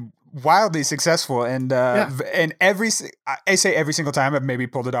it's been wildly successful. And and I say every single time, I've maybe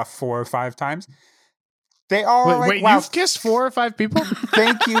pulled it off 4 or 5 times. They all Wait, like, wait, wow, you've kissed 4 or 5 people?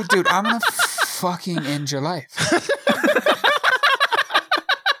 thank you, dude. I'm gonna fucking end your life.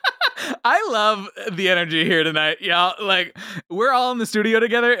 I love the energy here tonight, y'all. Like, we're all in the studio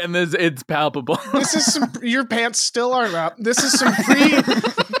together, and it's palpable. This is your pants still aren't up. This is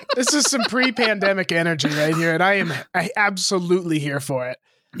some pre-pandemic energy right here, and I absolutely here for it.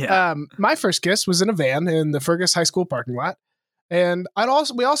 Yeah. My first kiss was in a van in the Fergus High School parking lot, and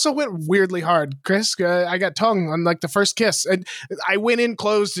we also went weirdly hard. Chris, I got tongue on like the first kiss, and I went in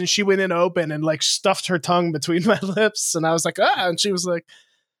closed, and she went in open, and like stuffed her tongue between my lips, and I was like, and she was like,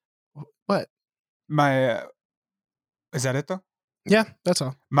 "What?" Is that it though? Yeah, that's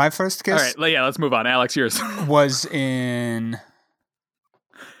all. My first kiss. All right, let's move on. Alex, yours. Was in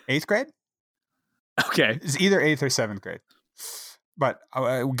 8th grade. Okay. It's either 8th or 7th grade. But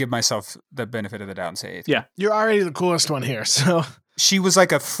I will give myself the benefit of the doubt and say 8th. Yeah. You're already the coolest one here, so. She was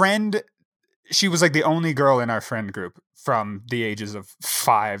like a friend. She was like the only girl in our friend group from the ages of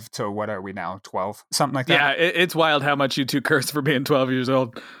 5 to what are we now? 12? Something like Yeah, that. it's wild how much you two curse for being 12 years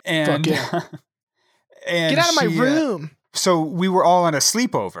old. And, Fuck and Get out of my room. So we were all on a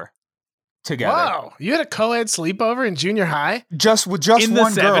sleepover together. Wow, you had a co-ed sleepover in junior high? Just with just In the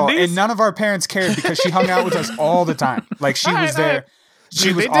one girl, 70s? and none of our parents cared because she hung out with us all the time. Like she was there. She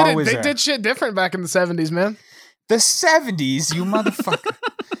Dude, was they did always They there. did shit different back in the 70s, man. The 70s, you motherfucker.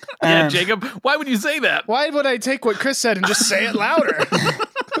 Yeah, Jacob, why would you say that? Why would I take what Chris said and just say it louder?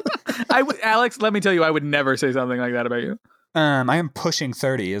 Alex, let me tell you, I would never say something like that about you. I am pushing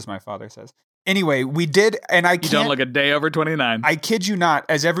 30, as my father says. Anyway, we did, and I You can't. don't look a day over 29. I kid you not.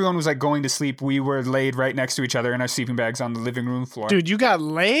 As everyone was like going to sleep, we were laid right next to each other in our sleeping bags on the living room floor. Dude, you got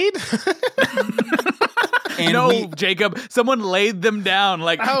laid? and no, we, Jacob, someone laid them down.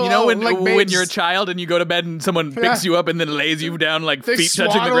 Like, when like when babes. you're a child and you go to bed and someone picks you up and then lays you down, like They feet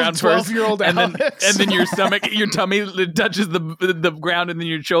touching the ground first. 12-year-old And then, Alex. and then your stomach, your tummy touches the ground, and then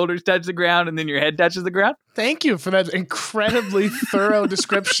your shoulders touch the ground, and then your head touches the ground. Thank you for that incredibly thorough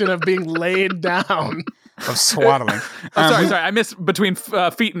description of being laid down. of swaddling. Sorry. I missed between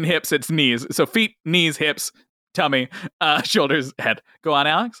feet and hips. It's knees. So feet, knees, hips, tummy, shoulders, head. Go on,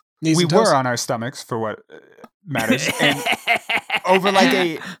 Alex. Knees We and toes. were on our stomachs for what matters. And over like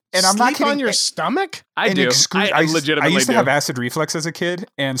a, and I'm not Sleep kidding. on your stomach? I an do. excru- I legitimately I used to do. have acid reflux as a kid,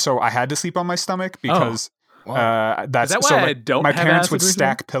 and so I had to sleep on my stomach because that's Is that why so, I like, don't my have parents acid would reflux?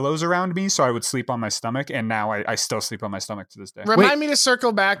 stack pillows around me, so I would sleep on my stomach, and now I still sleep on my stomach to this day. Remind me to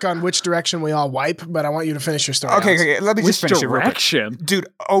circle back on which direction we all wipe, but I want you to finish your story. Okay, Alex. okay, let me Which just finish it real quick. direction? Dude,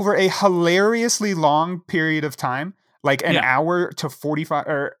 over a hilariously long period of time, like an Yeah. hour to 45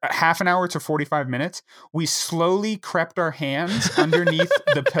 or half an hour to 45 minutes, we slowly crept our hands underneath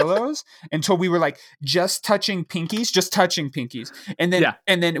the pillows until we were like just touching pinkies. And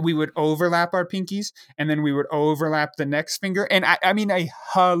then we would overlap our pinkies, and then we would overlap the next finger. And I mean a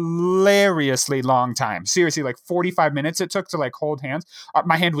hilariously long time. Seriously, like 45 minutes it took to like hold hands.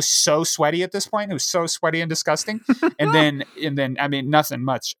 My hand was so sweaty at this point. It was so sweaty and disgusting. and then I mean nothing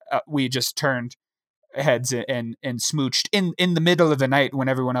much. We just turned heads and smooched in the middle of the night when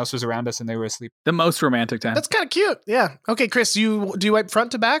everyone else was around us and they were asleep. The most romantic time. That's kind of cute. Yeah. Okay, Chris, do you wipe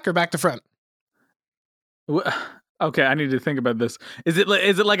front to back or back to front? Okay, I need to think about this. Is it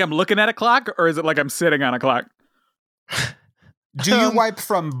like I'm looking at a clock, or is it like I'm sitting on a clock? Do you wipe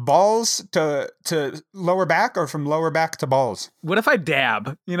from balls to lower back or from lower back to balls? What if I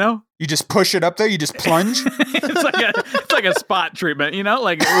dab? You know, You just push it up there, you just plunge? it's like a spot treatment. You know,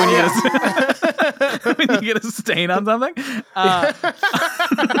 like when you get when you get a stain on something.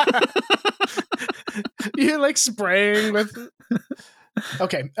 You're like spraying with.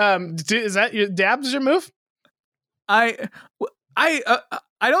 Okay. Is that your dabs your move? I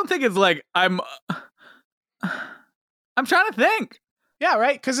don't think it's like I'm trying to think. Yeah,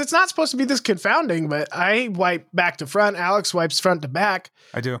 right. Because it's not supposed to be this confounding, but I wipe back to front. Alex wipes front to back.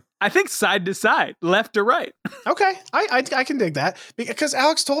 I do. I think side to side, left to right. Okay, I can dig that because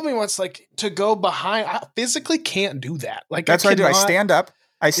Alex told me once, like, to go behind. I physically can't do that. Like That's what I do. I stand up.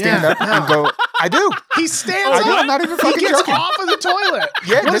 I stand Yeah. up and go. I do. He stands I do. up. I'm not even He fucking gets joking. off of the toilet.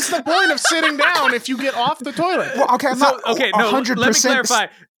 Yeah, What's the point of sitting down if you get off the toilet? Well, okay, I'm not Okay, no. 100% Let me clarify.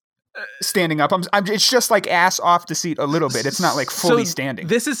 standing up. It's just like ass off the seat a little bit. It's not like fully So standing.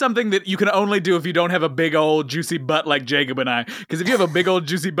 This is something that you can only do if you don't have a big old juicy butt like Jacob and I. Because if you have a big old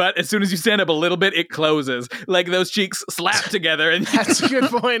juicy butt, as soon as you stand up a little bit, it closes. Like those cheeks slap together. And That's a good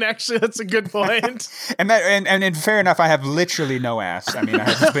point. Actually, that's a good point. and fair enough, I have literally no ass. I mean,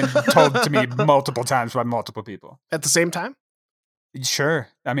 it's been told to me multiple times by multiple people. At the same time, Sure.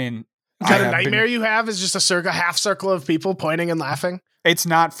 I mean, is that a nightmare you have? Is just a half circle of people pointing and laughing? It's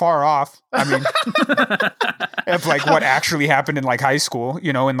not far off. I mean, of like what actually happened in like high school,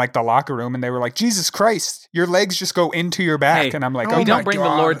 you know, in like the locker room, and they were like, "Jesus Christ, your legs just go into your back," Hey, and I'm like, we "Oh my don't bring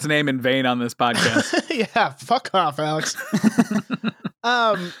God." the Lord's name in vain on this podcast. Yeah, fuck off, Alex.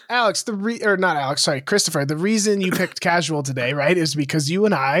 Alex, Christopher, the reason you picked casual today, right, is because you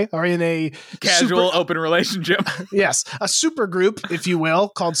and I are in a Casual open relationship. yes, a super group, if you will,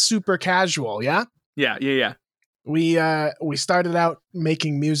 called Super Casual. Yeah. Yeah. We started out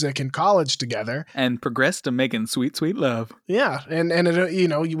making music in college together And progressed to making sweet, sweet love. Yeah, and it, you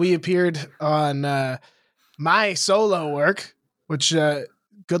know, we appeared on my solo work, which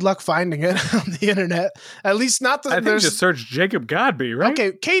good luck finding it on the internet. At least not the. I think just search Jacob Godby, right?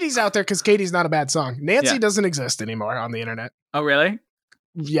 Okay, Katie's out there because Katie's not a bad song. Nancy Yeah. doesn't exist anymore on the internet. Oh, really?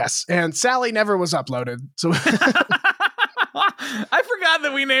 Yes, and Sally never was uploaded. So I forgot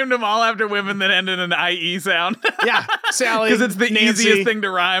that we named them all after women that end in an IE sound. yeah, Sally, Because it's the Nancy, easiest thing to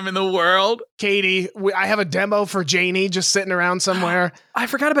rhyme in the world. Katie, I have a demo for Janie just sitting around somewhere. I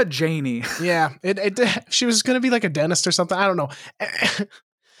forgot about Janie. Yeah, she was going to be like a dentist or something. I don't know.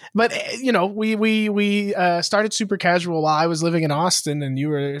 But you know, we started Super Casual while I was living in Austin and you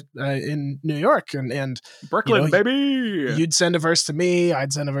were in New York, and Brooklyn, you know, baby. you'd send a verse to me,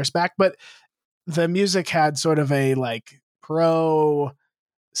 I'd send a verse back. But the music had sort of a like pro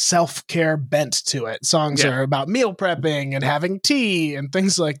self-care bent to it. Songs Yeah. are about meal prepping and having tea and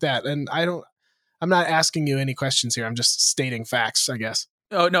things like that. And I'm not asking you any questions here. I'm just stating facts, I guess.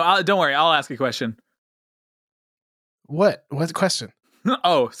 Oh, no, don't worry. I'll ask a question. What question?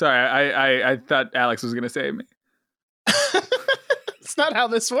 Oh, sorry. I thought Alex was going to say me. It's not how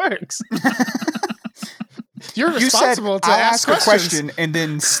this works. You're You said, responsible to "I'll ask ask a questions. question," and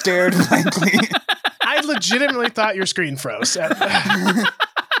then stared blankly. I legitimately thought your screen froze.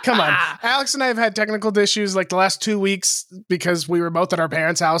 Come on. Alex and I have had technical issues like the last 2 weeks because we were both at our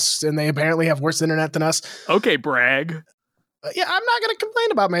parents' house and they apparently have worse internet than us. Okay, brag. Yeah, I'm not going to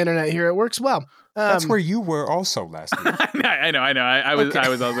complain about my internet here. It works well. That's where you were also last week. I know. I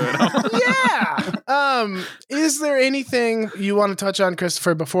was also at home. Yeah. Is there anything you want to touch on,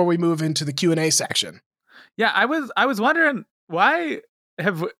 Christopher, before we move into the Q&A section? Yeah, I was wondering, why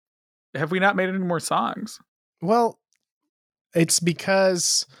have we not made any more songs? Well, it's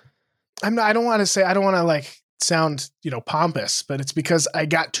because I don't want to like sound, pompous, but it's because I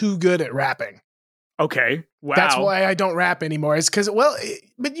got too good at rapping. Okay. Wow. That's why I don't rap anymore. It's because,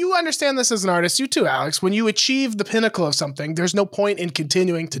 but you understand this as an artist, you too, Alex. When you achieve the pinnacle of something, there's no point in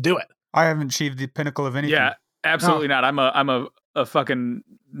continuing to do it. I haven't achieved the pinnacle of anything. Yeah, absolutely not. I'm a fucking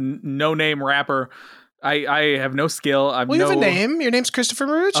no-name rapper. I have no skill. You have a name. Your name's Christopher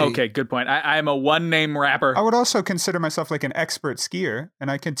Marucci. Okay, good point. I'm a one-name rapper. I would also consider myself like an expert skier,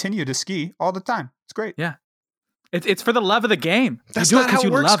 and I continue to ski all the time. It's great. Yeah. It's for the love of the game. That's you do not it 'cause how it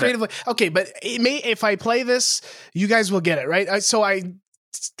you works love creatively. Okay, but if I play this, you guys will get it, right?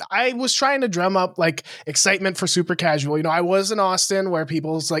 I was trying to drum up like excitement for Super Casual. I was in Austin where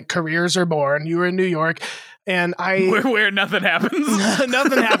people's like careers are born. You were in New York, and where nothing happens.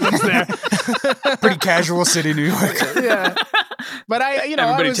 Nothing happens there. Pretty casual city, New York. Yeah, but everybody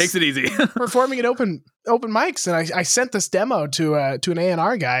I was takes it easy. performing at open mics, and I sent this demo to an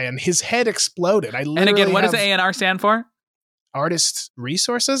A&R guy, and his head exploded. And again, what does A&R stand for? Artist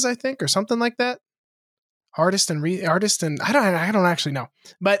Resources, I think, or something like that. Artist and I don't actually know,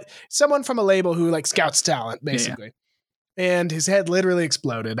 but someone from a label who like scouts talent, basically. Yeah. And his head literally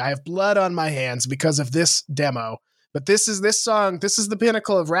exploded. I have blood on my hands because of this demo. But this song. This is the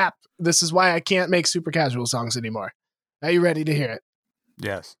pinnacle of rap. This is why I can't make Super Casual songs anymore. Are you ready to hear it?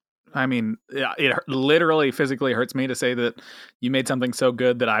 Yes. I mean, it literally physically hurts me to say that you made something so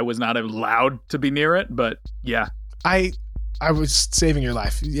good that I was not allowed to be near it. But yeah. I was saving your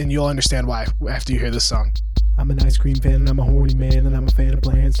life, and you'll understand why after you hear this song. I'm an ice cream fan and I'm a horny man and I'm a fan of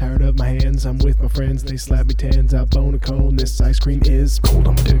plans. Tired of my hands, I'm with my friends, they slap me tans. I bone a cone, this ice cream is cold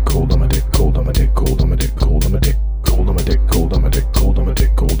on my dick, cold on my dick, cold on my dick, cold on my dick, cold on my dick, cold on my dick, cold on my dick, cold on my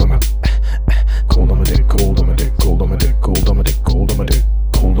dick, cold on my cold on my dick, cold on my dick, cold on my dick, cold on my dick, cold on my dick,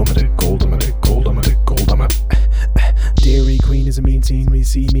 cold on my dick, cold on my dick, cold on my dick, cold on my Dairy Queen is a mean scene when you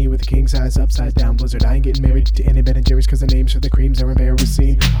see me with a king size upside down blizzard. I ain't getting married to any Ben and Jerry's cause the names for the creams are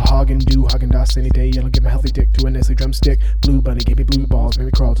embarrassing. A Haagen-Dazs any day, I'll give my healthy dick to a Nestle drumstick. Blue Bunny gave me blue balls, made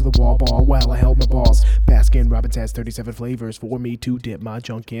me crawl to the wall ball while I held my balls. Baskin Robbins has 37 flavors for me to dip my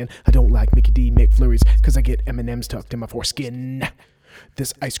junk in. I don't like Mickey D McFlurries cause I get M&M's tucked in my foreskin.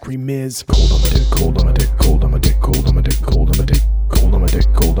 This ice cream is cold on my dick, cold on my dick, cold on my dick, cold on my dick, cold on my dick, cold on my dick,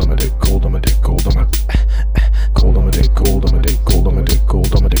 cold on my dick, cold on my dick, cold on my cold on my dick, cold on my dick, cold on my dick,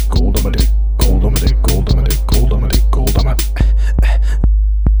 cold on my dick, cold on my dick, cold on my dick, cold cold on my dick, cold on my dick, cold on my dick, cold on my.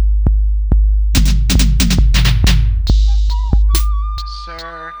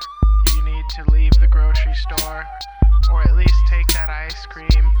 Sir, you need to leave the grocery store, or at least take that ice cream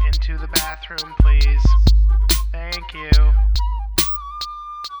into the bathroom, please. Thank you.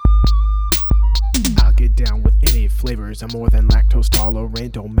 I'll get down with any flavors. I'm more than lactose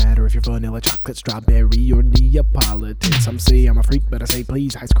tolerant. Don't matter if you're vanilla, chocolate, strawberry, or Neapolitan. Some say I'm a freak, but I say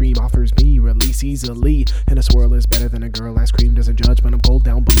please. Ice cream offers me release easily, and a swirl is better than a girl. Ice cream doesn't judge, but I'm cold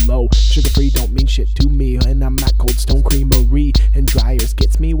down below. Sugar-free don't mean shit to me, and I'm not Cold Stone Creamery. And Dryers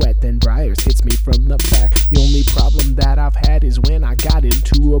gets me wet, then Briars hits me from the back. The only problem that I've had is when I got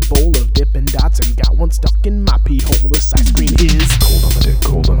into a bowl of Dippin' Dots and got one stuck in my pee hole. This ice cream is cold on my dick,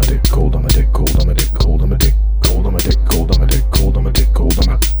 cold on my dick, cold on my dick, cold on my dick, cold on my dick, cold on my dick, cold on my dick, cold on my dick, cold on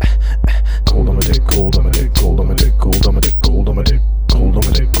my cold on my dick, cold on my dick, cold on my dick, cold on my dick, cold on my dick, cold on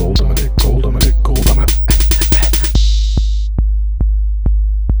my dick, cold on my dick, cold on my dick, cold on my.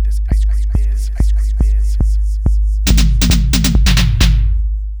 This ice cream is.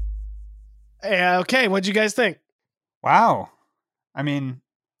 Yeah, okay, what'd you guys think? Wow. I mean,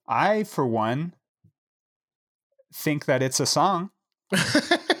 I, for one, think that it's a song.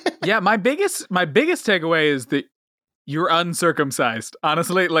 Yeah, my biggest takeaway is that you're uncircumcised.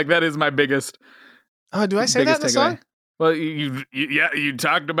 Honestly, like that is my biggest. Oh, do I say that in the song? Well, you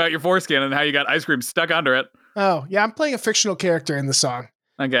talked about your foreskin and how you got ice cream stuck under it. Oh, yeah, I'm playing a fictional character in the song.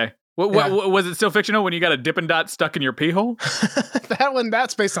 Okay. What was it still fictional when you got a Dippin' Dot stuck in your pee hole?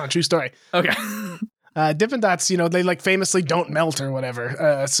 That's based on a true story. Okay. Dippin' Dots, they like famously don't melt or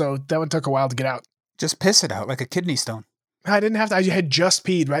whatever. So that one took a while to get out. Just piss it out like a kidney stone. I didn't have to. I had just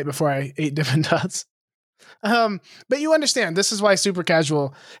peed right before I ate Dippin' Dots. But you understand, this is why Super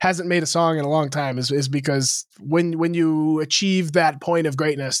Casual hasn't made a song in a long time, is because when you achieve that point of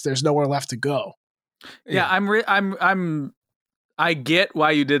greatness, there's nowhere left to go. Yeah, I get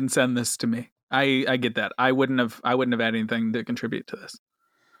why you didn't send this to me. I get that. I wouldn't have had anything to contribute to this.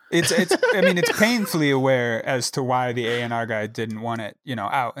 I mean, it's painfully aware as to why the A&R guy didn't want it,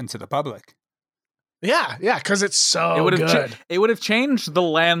 out into the public. Yeah, because it's so good. It would have changed the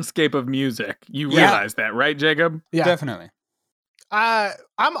landscape of music. You realize that, right, Jacob? Yeah, definitely.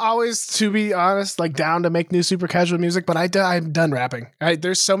 I'm always, to be honest, like down to make new Super Casual music, but I'm done rapping.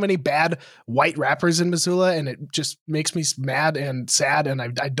 There's so many bad white rappers in Missoula, and it just makes me mad and sad, and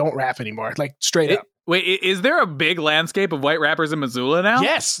I don't rap anymore. Like straight up. Wait, is there a big landscape of white rappers in Missoula now?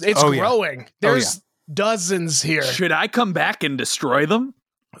 Yes, it's growing. There's dozens here. Should I come back and destroy them?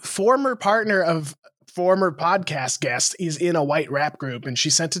 Former partner of former podcast guest is in a white rap group, and she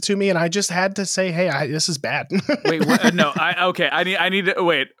sent it to me, and I just had to say, hey, this is bad. Wait, what? No, I need to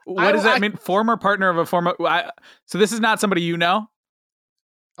wait. What does that mean? Former partner of a former. So this is not somebody you know?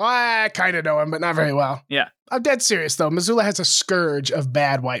 I kind of know him, but not very well. Yeah. I'm dead serious, though. Missoula has a scourge of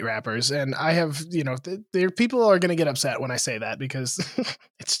bad white rappers, and I have, people are going to get upset when I say that because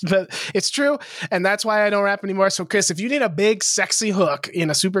it's true, and that's why I don't rap anymore. So, Chris, if you need a big, sexy hook in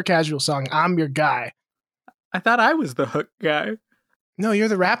a Super Casual song, I'm your guy. I thought I was the hook guy. No, you're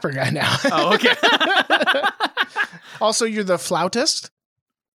the rapper guy now. Oh, okay. Also, you're the flautist.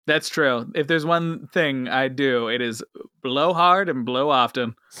 That's true. If there's one thing I do, it is blow hard and blow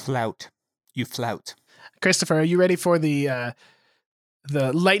often. Flout. You flout. Christopher, are you ready for the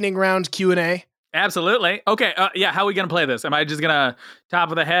lightning round Q&A? Absolutely. Okay. Yeah. How are we gonna play this? Am I just gonna top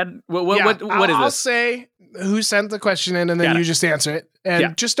of the head? What is this? I'll say who sent the question in, and then you just answer it,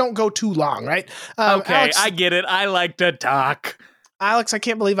 and just don't go too long, right? Okay. Alex, I get it. I like to talk. Alex, I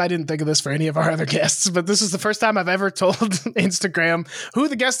can't believe I didn't think of this for any of our other guests, but this is the first time I've ever told Instagram who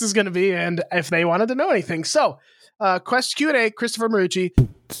the guest is going to be and if they wanted to know anything. So, Q&A, Christopher Marucci.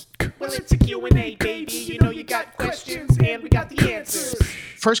 Well, it's a Q&A, baby. You got questions and we got the answers.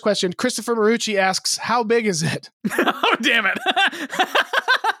 First question, Christopher Marucci asks, how big is it? Oh, damn it.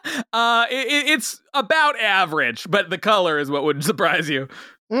 It's about average, but the color is what would surprise you.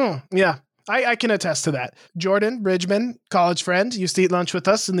 Yeah. I can attest to that. Jordan Bridgman, college friend, used to eat lunch with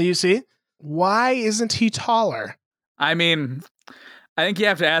us in the UC. Why isn't he taller? I mean, I think you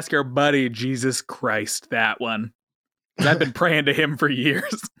have to ask our buddy Jesus Christ that one. I've been praying to him for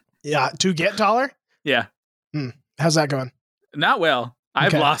years. Yeah, to get taller? Yeah. How's that going? Not well.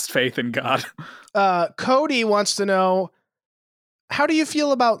 I've lost faith in God. Cody wants to know, how do you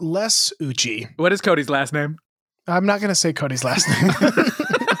feel about Les Uchi? What is Cody's last name? I'm not going to say Cody's last name.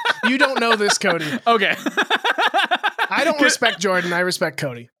 You don't know this, Cody. Okay. I don't respect Jordan. I respect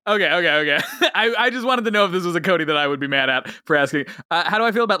Cody. Okay. I just wanted to know if this was a Cody that I would be mad at for asking. How do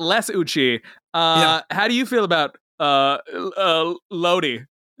I feel about Les Uchi? How do you feel about Lodi?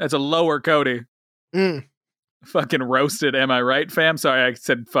 That's a lower Cody. Mm. Fucking roasted, am I right, fam? Sorry, I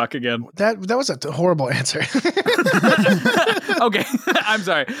said fuck again. That was a horrible answer. Okay, I'm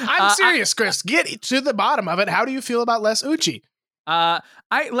sorry. I'm serious, Chris. Get to the bottom of it. How do you feel about less Uchi?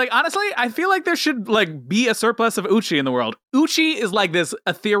 Honestly, I feel like there should be a surplus of Uchi in the world. Uchi is like this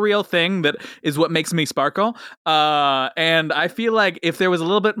ethereal thing that is what makes me sparkle. And I feel like if there was a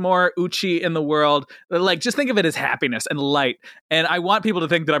little bit more Uchi in the world, just think of it as happiness and light. And I want people to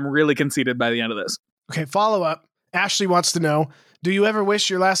think that I'm really conceited by the end of this. Okay, follow up. Ashley wants to know, do you ever wish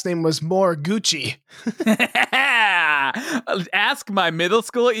your last name was more Gucci? Ask my middle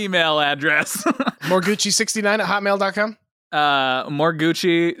school email address. moregucci69@hotmail.com? More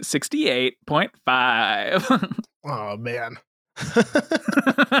Gucci 68.5. Oh, man.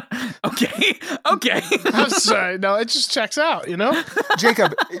 Okay. I'm sorry. No, it just checks out, you know?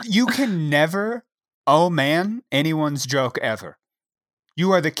 Jacob, you can never, oh man, anyone's joke ever.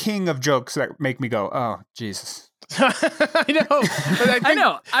 You are the king of jokes that make me go, oh, Jesus. I know. But I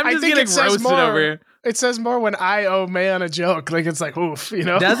know. I'm just getting roasted over here. It says more when I owe man a joke. Like, it's like, oof, you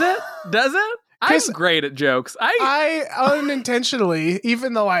know? Does it? I'm great at jokes. I unintentionally,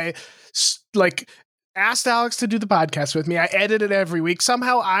 even though I asked Alex to do the podcast with me, I edit it every week.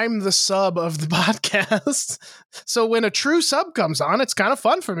 Somehow I'm the sub of the podcast. So when a true sub comes on, it's kind of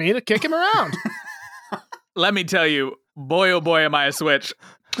fun for me to kick him around. Let me tell you, boy, oh boy, am I a switch.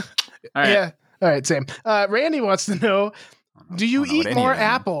 All right. Yeah. All right, same. Randy wants to know, do you eat more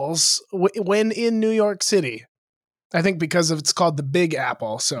apples when in New York City? I think because of it's called the Big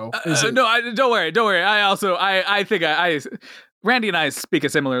Apple. So no, don't worry. I think Randy and I speak a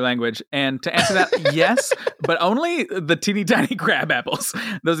similar language, and to answer that, yes, but only the teeny tiny crab apples.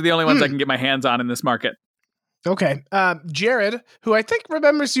 Those are the only ones I can get my hands on in this market. Okay. Jared, who I think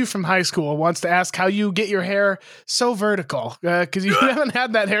remembers you from high school, wants to ask how you get your hair so vertical, because you haven't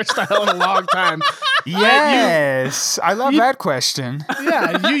had that hairstyle in a long time. Yes, I love that question.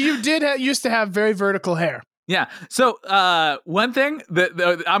 Yeah, you used to have very vertical hair. Yeah. So one thing that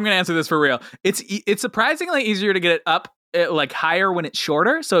I'm going to answer this for real. It's surprisingly easier to get it up higher when it's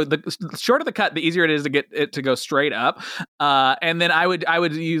shorter. So the shorter the cut, the easier it is to get it to go straight up. And then I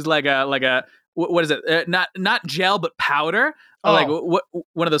would use like a what is it? Not gel, but powder. Oh.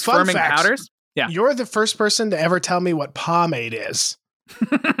 One of those Fun firming facts. powders. Yeah. You're the first person to ever tell me what pomade is.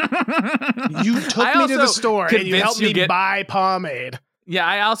 You took me to the store and you helped me buy pomade. Yeah,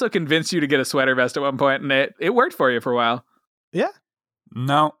 I also convinced you to get a sweater vest at one point, and it worked for you for a while. Yeah.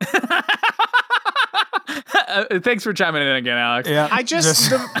 No. Thanks for chiming in again, Alex. Yeah.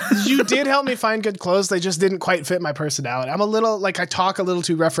 You did help me find good clothes. They just didn't quite fit my personality. I'm a little, I talk a little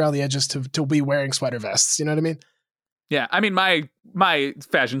too rough around the edges to be wearing sweater vests. You know what I mean? Yeah. I mean, my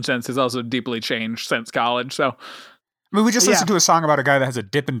fashion sense has also deeply changed since college, so. I mean, we just listened to a song about a guy that has a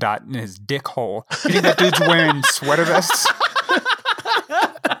Dippin' Dot in his dick hole. You think that dude's wearing sweater vests?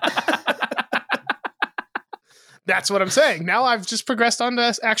 That's what I'm saying. Now I've just progressed onto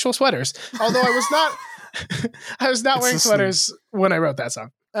actual sweaters. Although I was not wearing sweaters when I wrote that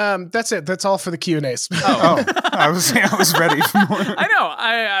song. That's it. That's all for the Q&As. I was ready for more. I know.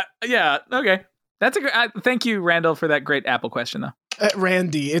 Yeah. Okay. That's a great. Thank you, Randall, for that great Apple question, though.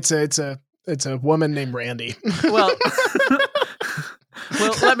 Randy. It's a woman named Randy. Well,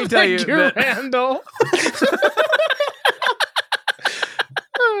 let me tell you, Randall.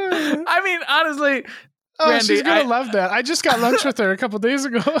 I mean, honestly. Oh, Randy, she's gonna love that. I just got lunch with her a couple days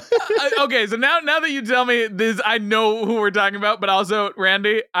ago. Okay, so now that you tell me this, I know who we're talking about. But also,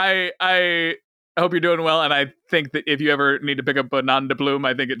 Randy, I hope you're doing well, and I think that if you ever need to pick up a nom de plume,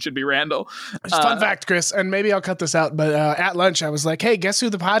 I think it should be Randall. Fun fact, Chris, and maybe I'll cut this out. But at lunch, I was like, "Hey, guess who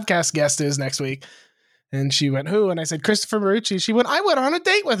the podcast guest is next week?" And she went, "Who?" And I said, "Christopher Marucci." She went, "I went on a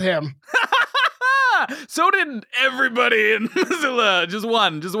date with him." So did everybody in Missoula. Just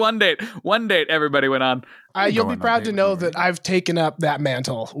one date. One date everybody went on. You'll be proud to know that I've taken up that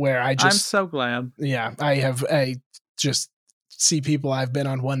mantle where I'm so glad. Yeah, I just see people I've been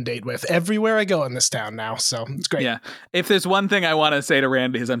on one date with everywhere I go in this town now. So it's great. Yeah. If there's one thing I want to say to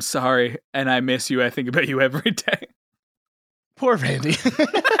Randy is I'm sorry and I miss you. I think about you every day. Poor Randy.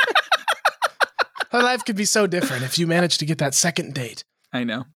 Her life could be so different if you managed to get that second date. I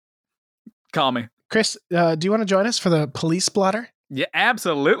know. Call me. Chris, do you want to join us for the police blotter? Yeah,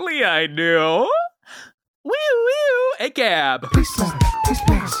 absolutely I do. Woo woo, a cab. Police blotter, police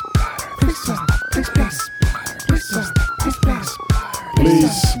blotter, police blotter, police blotter,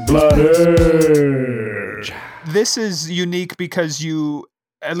 police blotter. This is unique because you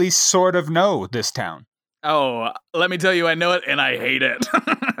at least sort of know this town. Oh, let me tell you, I know it and I hate it.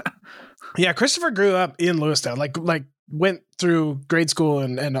 Yeah, Christopher grew up in Lewistown, like went through grade school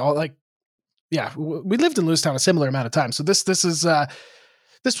and all, like, yeah, we lived in Lewistown a similar amount of time. So this is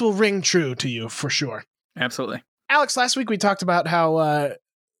this will ring true to you for sure. Absolutely. Alex, last week we talked about how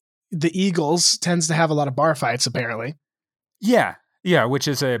the Eagles tends to have a lot of bar fights, apparently. Yeah, which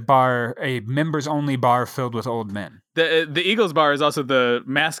is a members only bar filled with old men. The Eagles bar is also the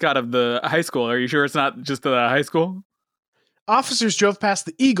mascot of the high school. Are you sure it's not just the high school? Officers drove past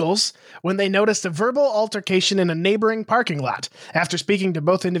the Eagles when they noticed a verbal altercation in a neighboring parking lot. After speaking to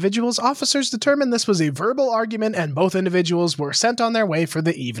both individuals, officers determined this was a verbal argument and both individuals were sent on their way for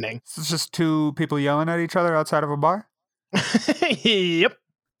the evening. It's just two people yelling at each other outside of a bar? Yep.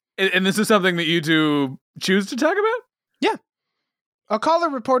 And this is something that you two choose to talk about? Yeah. A caller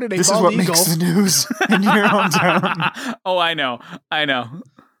reported a This is bald what eagle. makes the news in your hometown. Oh, I know.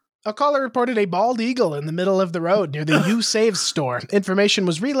 A caller reported a bald eagle in the middle of the road near the U Save store. Information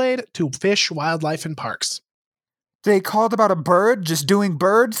was relayed to Fish, Wildlife, and Parks. They called about a bird just doing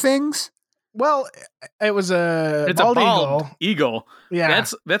bird things? Well, it was It's bald a bald eagle. eagle. Yeah.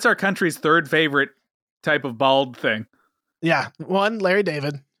 That's our country's third favorite type of bald thing. Yeah. 1, Larry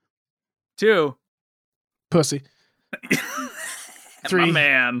David. 2, Pussy. 3, my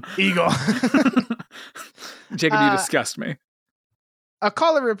man. eagle. Jacob, you disgust me. A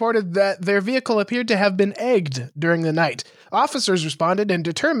caller reported that their vehicle appeared to have been egged during the night. Officers responded and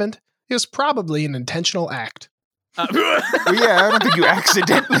determined it was probably an intentional act. Well, yeah, I don't think you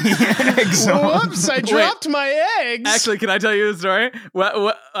accidentally egg someone. Whoops, I dropped my eggs. Actually, can I tell you a story?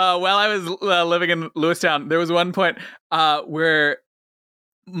 While I was living in Lewistown, there was one point where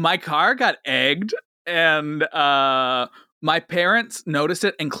my car got egged, and my parents noticed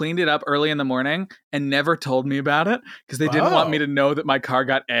it and cleaned it up early in the morning and never told me about it because they didn't want me to know that my car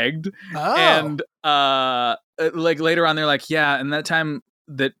got egged. Oh. And like later on, they're like, yeah, and that time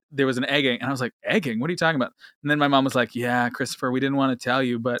that there was an egging, and I was like, egging? What are you talking about? And then my mom was like, yeah, Christopher, we didn't want to tell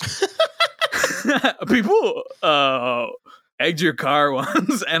you, but people egged your car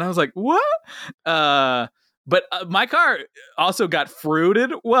once. And I was like, what? But my car also got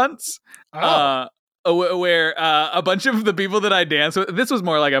fruited once. Where a bunch of the people that I danced with, this was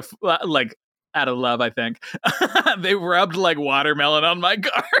more like out of love, I think. They rubbed like watermelon on my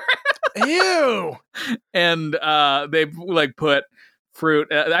car. Ew. And they like put fruit.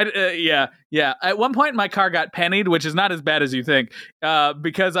 Yeah. At one point, my car got pennied, which is not as bad as you think,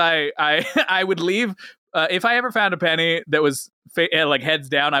 because I would leave. If I ever found a penny that was like heads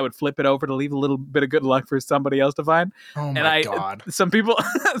down, I would flip it over to leave a little bit of good luck for somebody else to find. Oh my God. Some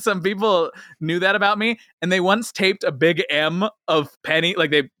people knew that about me, and they once taped a big M of penny.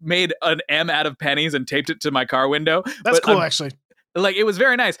 Like they made an M out of pennies and taped it to my car window. That's cool, actually. Like it was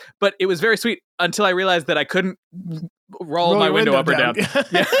very nice, but it was very sweet until I realized that I couldn't roll my window up or down.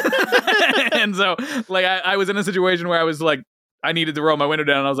 Yeah. And so like I was in a situation where I was like, I needed to roll my window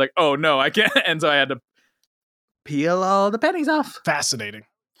down, and I was like, oh no, I can't. And so I had to peel all the pennies off. Fascinating.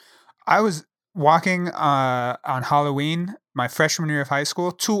 I was walking on Halloween, my freshman year of high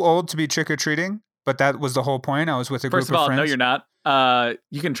school, too old to be trick-or-treating, but that was the whole point. I was with a group of friends. First of all, no, you're not.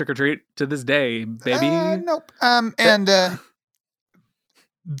 You can trick-or-treat to this day, baby. Nope. And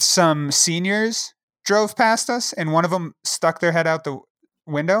some seniors drove past us, and one of them stuck their head out the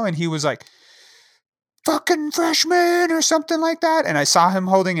window, and he was like, fucking freshman or something like that. And I saw him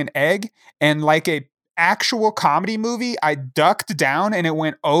holding an egg, and like a actual comedy movie, I ducked down and it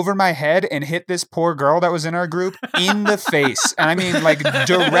went over my head and hit this poor girl that was in our group in the face. And I mean, like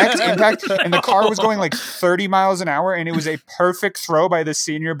direct impact. And the car was going like 30 miles an hour, and it was a perfect throw by the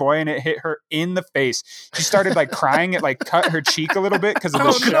senior boy, and it hit her in the face. She started like crying. It like cut her cheek a little bit because of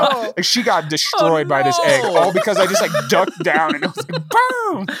the shell. Like she got destroyed by this egg, all because I just like ducked down and it was like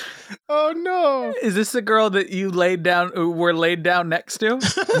boom. Oh no. Is this the girl that you were laid down next to?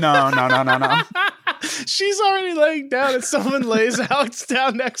 No. She's already laying down and someone lays Alex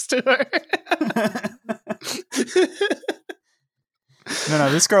down next to her.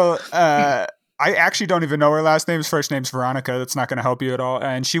 No, this girl, I actually don't even know her last name. Her first name's Veronica. That's not going to help you at all.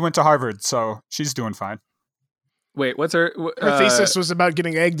 And she went to Harvard, so she's doing fine. Wait, what's her... Her thesis was about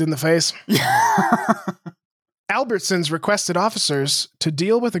getting egged in the face. Yeah. Albertsons requested officers to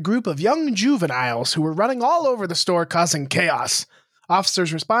deal with a group of young juveniles who were running all over the store causing chaos.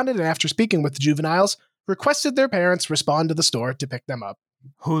 Officers responded, and after speaking with the juveniles, requested their parents respond to the store to pick them up.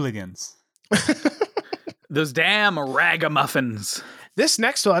 Hooligans. Those damn ragamuffins. This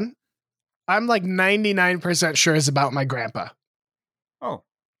next one, I'm like 99% sure is about my grandpa. Oh.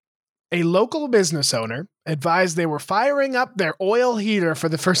 A local business owner advised they were firing up their oil heater for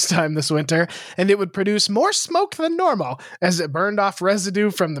the first time this winter, and it would produce more smoke than normal as it burned off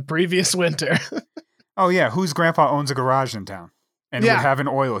residue from the previous winter. Oh yeah, whose grandpa owns a garage in town and Yeah. would have an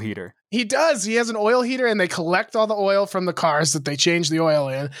oil heater? He does. He has an oil heater, and they collect all the oil from the cars that they change the oil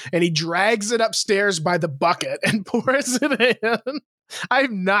in, and he drags it upstairs by the bucket and pours it in.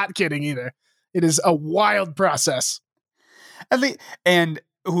 I'm not kidding either. It is a wild process. And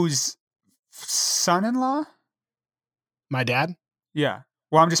whose son-in-law? My dad? Yeah.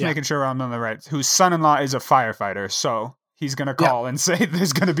 Well, I'm just Yeah. making sure I'm on the right. Whose son-in-law is a firefighter, so he's gonna call and say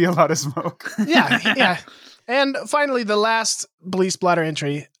there's gonna be a lot of smoke. Yeah. And finally, the last police blotter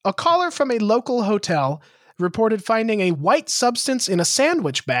entry. A caller from a local hotel reported finding a white substance in a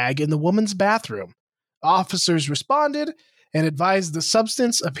sandwich bag in the woman's bathroom. Officers responded and advised the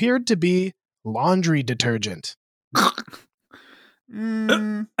substance appeared to be laundry detergent.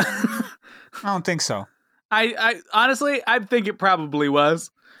 I don't think so. I honestly, I think it probably was.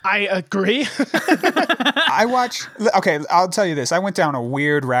 I agree. Okay, I'll tell you this. I went down a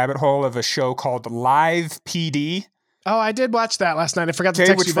weird rabbit hole of a show called Live PD. Oh, I did watch that last night. I forgot to Okay,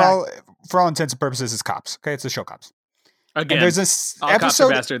 text which you back. for all intents and purposes is Cops. Okay, it's the show Cops. Again, And there's this all cops are episode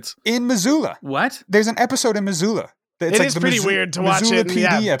bastards. in Missoula. What? There's an episode in Missoula. It's It is pretty weird to watch Missoula it.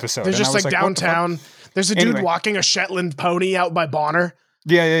 PD Yeah. episode. There's And just I was like what the fuck? downtown. There's a dude Anyway. walking a Shetland pony out by Bonner.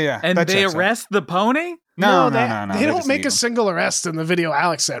 Yeah. And That they checks out. arrest the pony? No. They They don't just make leave a him. single arrest in the video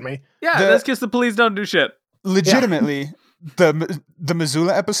Alex sent me. Yeah, The- that's because the police don't do shit. Legitimately, the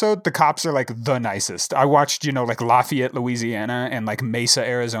Missoula episode, the cops are like the nicest. I watched, like Lafayette, Louisiana, and like Mesa,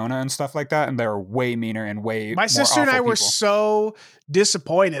 Arizona, and stuff like that, and they're way meaner and way. My more sister and I awful were people. so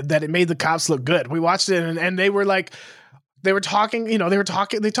disappointed that it made the cops look good. We watched it and they were like, they talked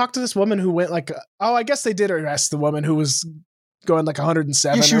to this woman who went like, I guess they did arrest the woman who was going like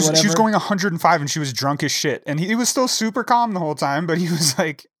 107 Yeah, she or was whatever. going 105 and she was drunk as shit. And he was still super calm the whole time, but he was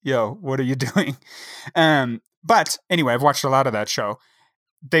like, yo, what are you doing? But anyway, I've watched a lot of that show.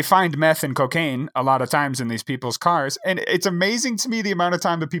 They find meth and cocaine a lot of times in these people's cars. And it's amazing to me the amount of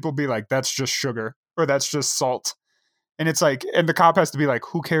time that people be like, that's just sugar or that's just salt. And it's like, and the cop has to be like,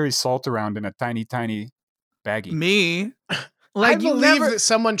 who carries salt around in a tiny, tiny baggie? Me. I Like, you believe never. that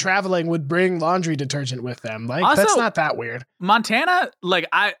someone traveling would bring laundry detergent with them. Like, Also- that's not that weird. Montana, like,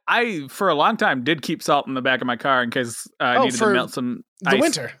 I for a long time did keep salt in the back of my car in case I needed to for melt some The ice.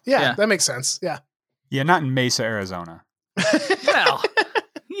 winter. Yeah, Yeah. that makes sense. Yeah. Yeah, not in Mesa, Arizona. Well,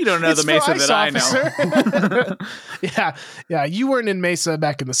 you don't know It's the Mesa for that ice, I know. officer. Yeah. You weren't in Mesa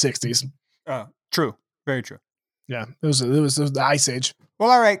back in the 60s. True. Very true. Yeah. It was the Ice Age. Well,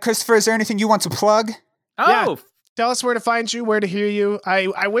 all right, Christopher, is there anything you want to plug? Oh, Tell us where to find you, where to hear you.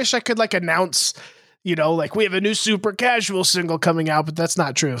 I wish I could like announce, like we have a new super casual single coming out, but that's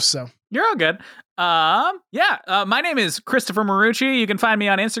not true. So you're all good. My name is Christopher Marucci. You can find me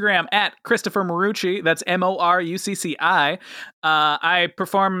on Instagram at Christopher Marucci. That's MORUCCI. I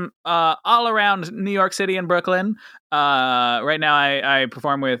perform all around New York City and Brooklyn. Right now, I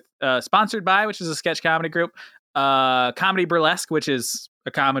perform with Sponsored By, which is a sketch comedy group, Comedy Burlesque, which is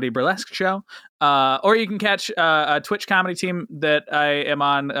a comedy burlesque show. Or you can catch a Twitch comedy team that I am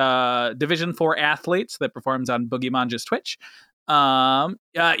on, Division 4 Athletes, that performs on Boogie Manja's Twitch.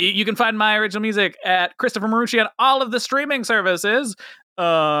 You can find my original music at Christopher Marucci on all of the streaming services.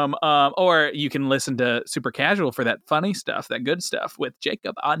 Or you can listen to Super Casual for that funny stuff, that good stuff with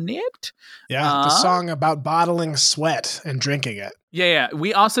Jacob on it. yeah, the song about bottling sweat and drinking it. Yeah.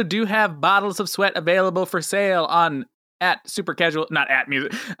 We also do have bottles of sweat available for sale on at Super Casual, not at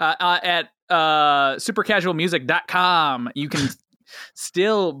music, at supercasualmusic.com. You can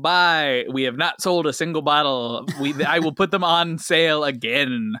still buy. We have not sold a single bottle. I will put them on sale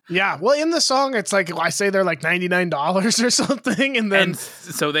again. Yeah. Well, in the song, it's like I say they're like $99 or something, and then And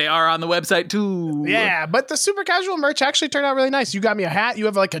so they are on the website too. yeah. But the super casual merch actually turned out really nice. You got me a hat. You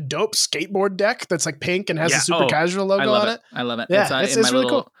have like a dope skateboard deck that's like pink and has Yeah. the super Oh, casual logo I love on it. it. I love it. Yeah, It's, it's in my really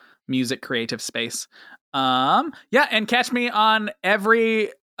little cool. music creative space. And catch me on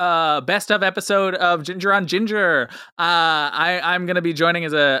every best of episode of Ginger on Ginger. I'm gonna be joining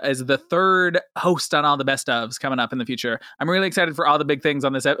as the third host on all the best ofs coming up in the future. I'm really excited for all the big things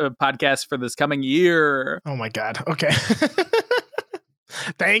on this podcast for this coming year. Oh my God. Okay.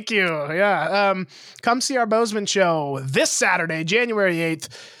 Thank you. Yeah. Come see our Bozeman show this Saturday, January 8th.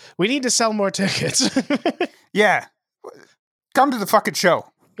 We need to sell more tickets. Yeah. Come to the fucking show.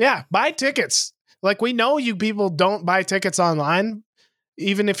 Yeah. Buy tickets. Like, we know you people don't buy tickets online.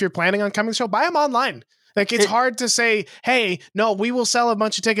 Even if you're planning on coming to the show, buy them online. Like, it's hard to say, hey, no, we will sell a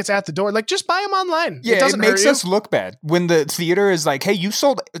bunch of tickets at the door. Like, just buy them online. Yeah, it doesn't makes hurt you. us look bad when the theater is like, hey, you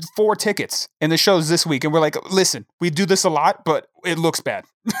sold 4 tickets and the show's this week. And we're like, listen, we do this a lot, but it looks bad.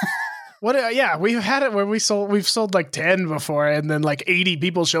 Yeah, we've had it where we've sold like 10 before, and then like 80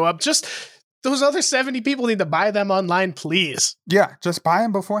 people show up. Just Those other 70 people need to buy them online, please. Yeah, just buy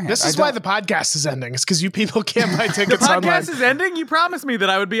them beforehand. This is why the podcast is ending. It's because you people can't buy The tickets podcast online. is ending? You promised me that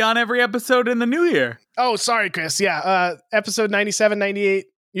I would be on every episode in the new year. Oh, sorry, Chris. Yeah, episode 97, 98.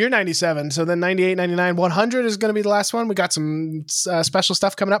 You're 97, so then 98, 99, 100 is going to be the last one. We got some special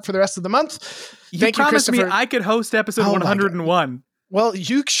stuff coming up for the rest of the month. You promised me I could host episode 101. Well,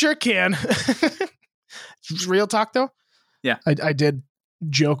 you sure can. Real talk, though? Yeah. I did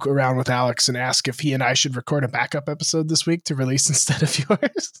joke around with Alex and ask if he and I should record a backup episode this week to release instead of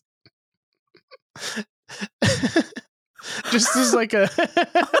yours. Just as like a...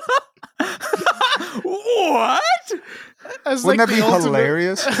 What? As Wouldn't like that be the ultimate-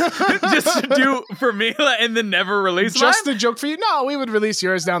 hilarious? Just to do for me and then never release Just mine? a joke for you. No, we would release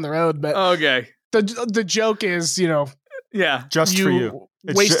yours down the road, but Okay. the joke is, you know, Yeah. Just for you.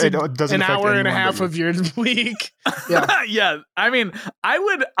 wasted it doesn't an affect hour and a anyone half but of your week. Yeah. Yeah. I mean, I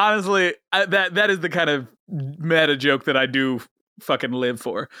would honestly, that is the kind of meta joke that I do fucking live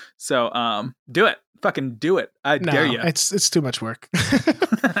for. So, do it. Fucking do it. I dare you. It's too much work.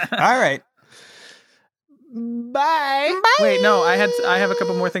 All right. Bye. Wait, no, I have a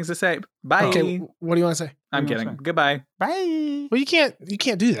couple more things to say. Bye. Okay, what do you want to say? I'm What do you kidding. wanna say? Goodbye. Bye. Well, you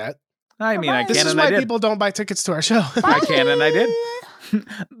can't do that. I mean, I This can is and I why did. people don't buy tickets to our show. I can and I did.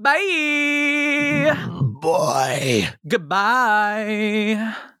 Bye. Boy.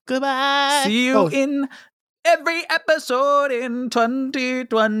 Goodbye. Goodbye. See you Oh, in every episode in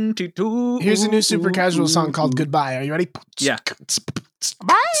 2022. here's a new super casual song called Goodbye. Are you ready? Yeah.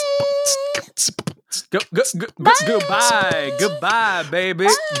 Bye. Goodbye, goodbye, baby,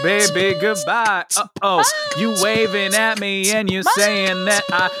 baby, goodbye. Oh, you waving at me and you saying that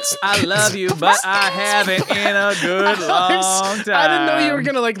I love you, but I haven't in a good long time. I didn't know you were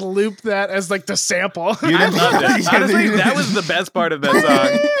gonna like loop that as like the sample. You I didn't- loved it. Honestly, that was the best part of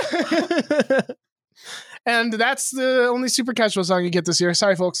that song. And that's the only super casual song you get this year.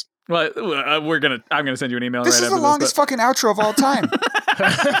 Sorry, folks. Well, I'm gonna send you an email This right is after the longest fucking outro of all time.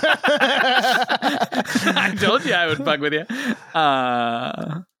 I told you I would fuck with you.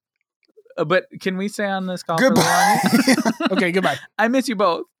 But can we stay on this call for the Goodbye. longest? Okay, goodbye. I miss you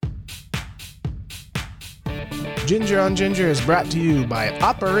both. Ginger on Ginger is brought to you by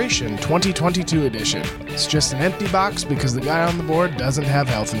Operation 2022 Edition. It's just an empty box because the guy on the board doesn't have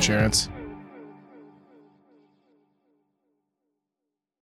health insurance.